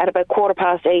at about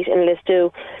 8:15 in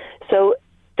Listowel. So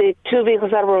the two vehicles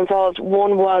that were involved,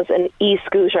 one was an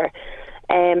e-scooter.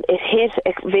 It hit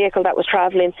a vehicle that was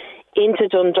travelling into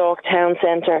Dundalk town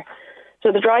centre.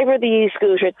 So the driver of the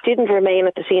e-scooter didn't remain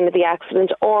at the scene of the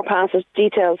accident or pass his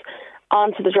details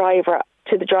on to the driver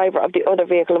of the other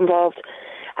vehicle involved.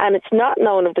 And it's not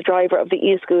known if the driver of the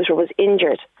e-scooter was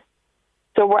injured.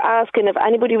 So we're asking if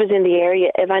anybody was in the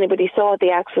area, if anybody saw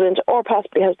the accident or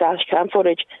possibly has dash cam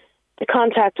footage, to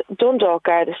contact Dundalk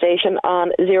Garda Station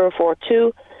on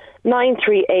 042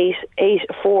 938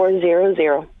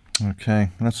 8400. Okay,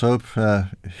 let's hope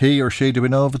he or she, do we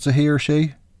know if it's a he or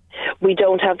she? we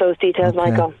don't have those details,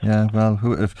 Michael. Yeah, well,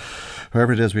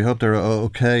 whoever it is, we hope they're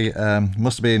okay.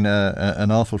 Must have been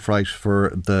an awful fright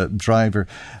for the driver.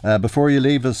 Before you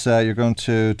leave us, you're going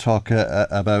to talk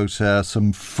about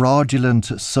some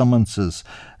fraudulent summonses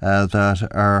that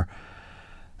are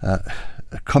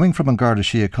coming from An Garda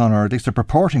Síochána, or at least they're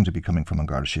purporting to be coming from An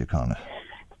Garda Síochána.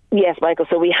 Yes, Michael.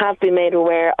 So we have been made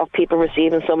aware of people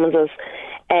receiving summonses.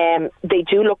 They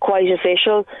do look quite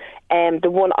official. The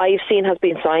one I've seen has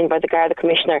been signed by the Garda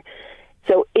Commissioner.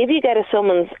 So if you get a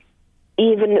summons,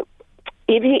 even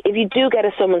if you do get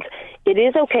a summons, it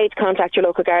is okay to contact your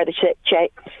local Garda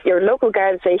your local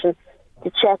Garda station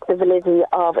to check the validity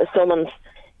of a summons.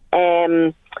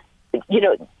 You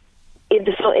know,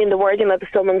 in the wording of the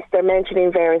summons, they're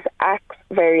mentioning various acts,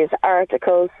 various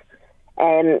articles,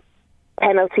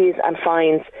 penalties and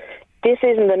fines. This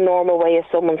isn't the normal way a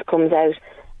summons comes out,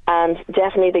 and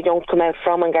definitely they don't come out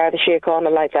from An Garda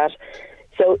Síochána like that.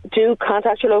 So do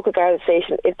contact your local Garda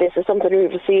station if this is something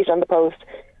you've received on the post.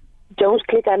 Don't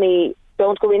go into any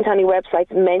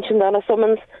websites mentioned on a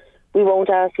summons. We won't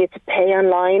ask you to pay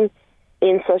online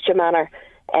in such a manner.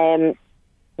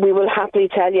 We will happily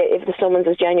tell you if the summons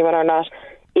is genuine or not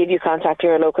if you contact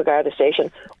your local Garda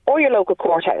station or your local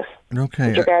courthouse.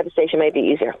 Okay. Your Garda station may be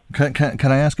easier.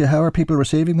 Can I ask you, how are people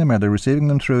receiving them? Are they receiving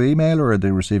them through email or are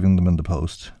they receiving them in the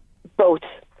post? Both.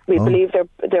 We believe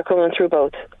they're coming through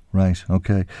both. Right,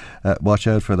 okay. Watch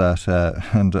out for that.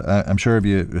 And I'm sure if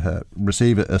you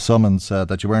receive a summons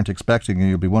that you weren't expecting,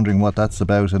 you'll be wondering what that's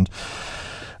about. And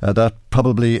that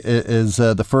probably is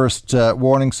the first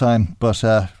warning sign.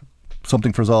 But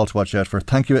something for us all to watch out for.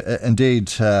 Thank you indeed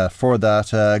for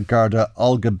that. Garda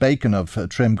Olga Bacon of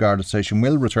Trim Garda Station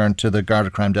will return to the Garda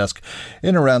Crime Desk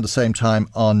in around the same time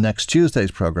on next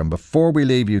Tuesday's programme. Before we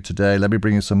leave you today, let me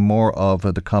bring you some more of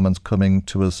the comments coming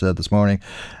to us this morning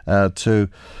to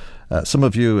some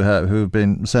of you who've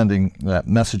been sending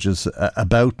messages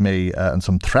about me and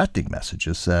some threatening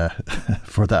messages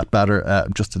for that matter.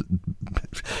 Just to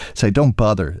say, don't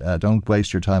bother, don't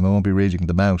waste your time. I won't be reading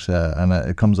them out. And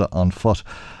it comes on foot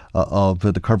of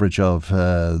the coverage of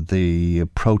the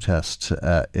protest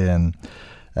in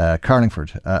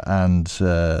Carlingford and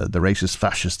the racist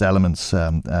fascist elements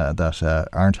that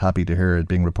aren't happy to hear it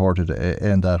being reported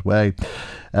in that way.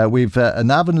 We've a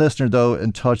Navan listener though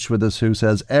in touch with us who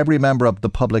says every member of the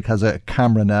public has a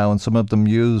camera now, and some of them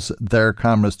use their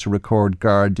cameras to record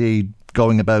Gardaí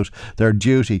going about their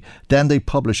duty. Then they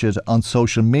publish it on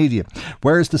social media.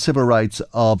 Where is the civil rights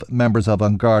of members of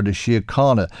An Garda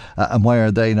Síochána and why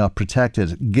are they not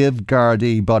protected? Give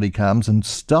Gardaí body cams and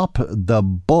stop the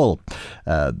bull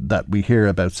that we hear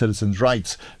about citizens'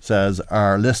 rights, says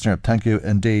our listener. Thank you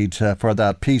indeed for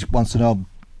that. Pete wants to know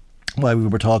why we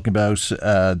were talking about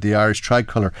the Irish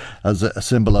tricolour as a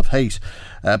symbol of hate,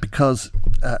 because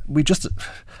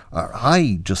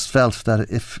I just felt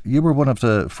that if you were one of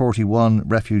the 41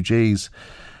 refugees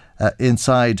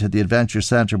inside the Adventure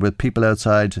Centre with people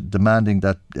outside demanding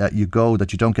that you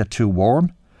don't get too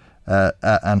warm,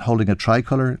 and holding a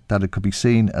tricolour, that it could be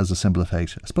seen as a symbol of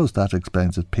hate. I suppose that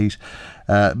explains it, Pete.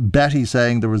 Betty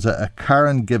saying there was a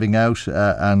Karen giving out,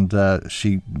 and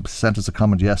she sent us a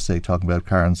comment yesterday talking about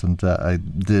Karens, and I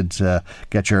did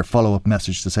get your follow-up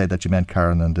message to say that you meant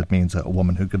Karen, and it means a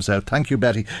woman who gives out. Thank you,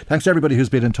 Betty. Thanks to everybody who's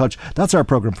been in touch. That's our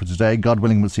programme for today. God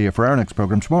willing, we'll see you for our next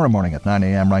programme tomorrow morning at 9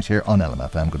 a.m. right here on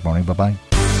LMFM. Good morning. Bye-bye.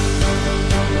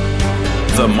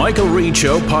 The Michael Reid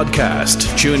Show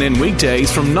podcast. Tune in weekdays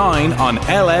from 9 on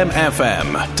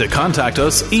LMFM. To contact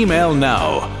us, email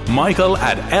now,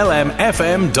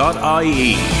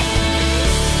 michael@lmfm.ie.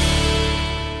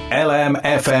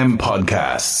 LMFM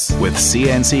podcasts. With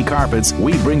CNC Carpets,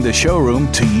 we bring the showroom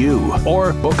to you.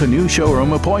 Or book a new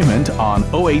showroom appointment on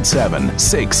 087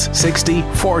 660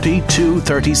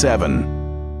 4237.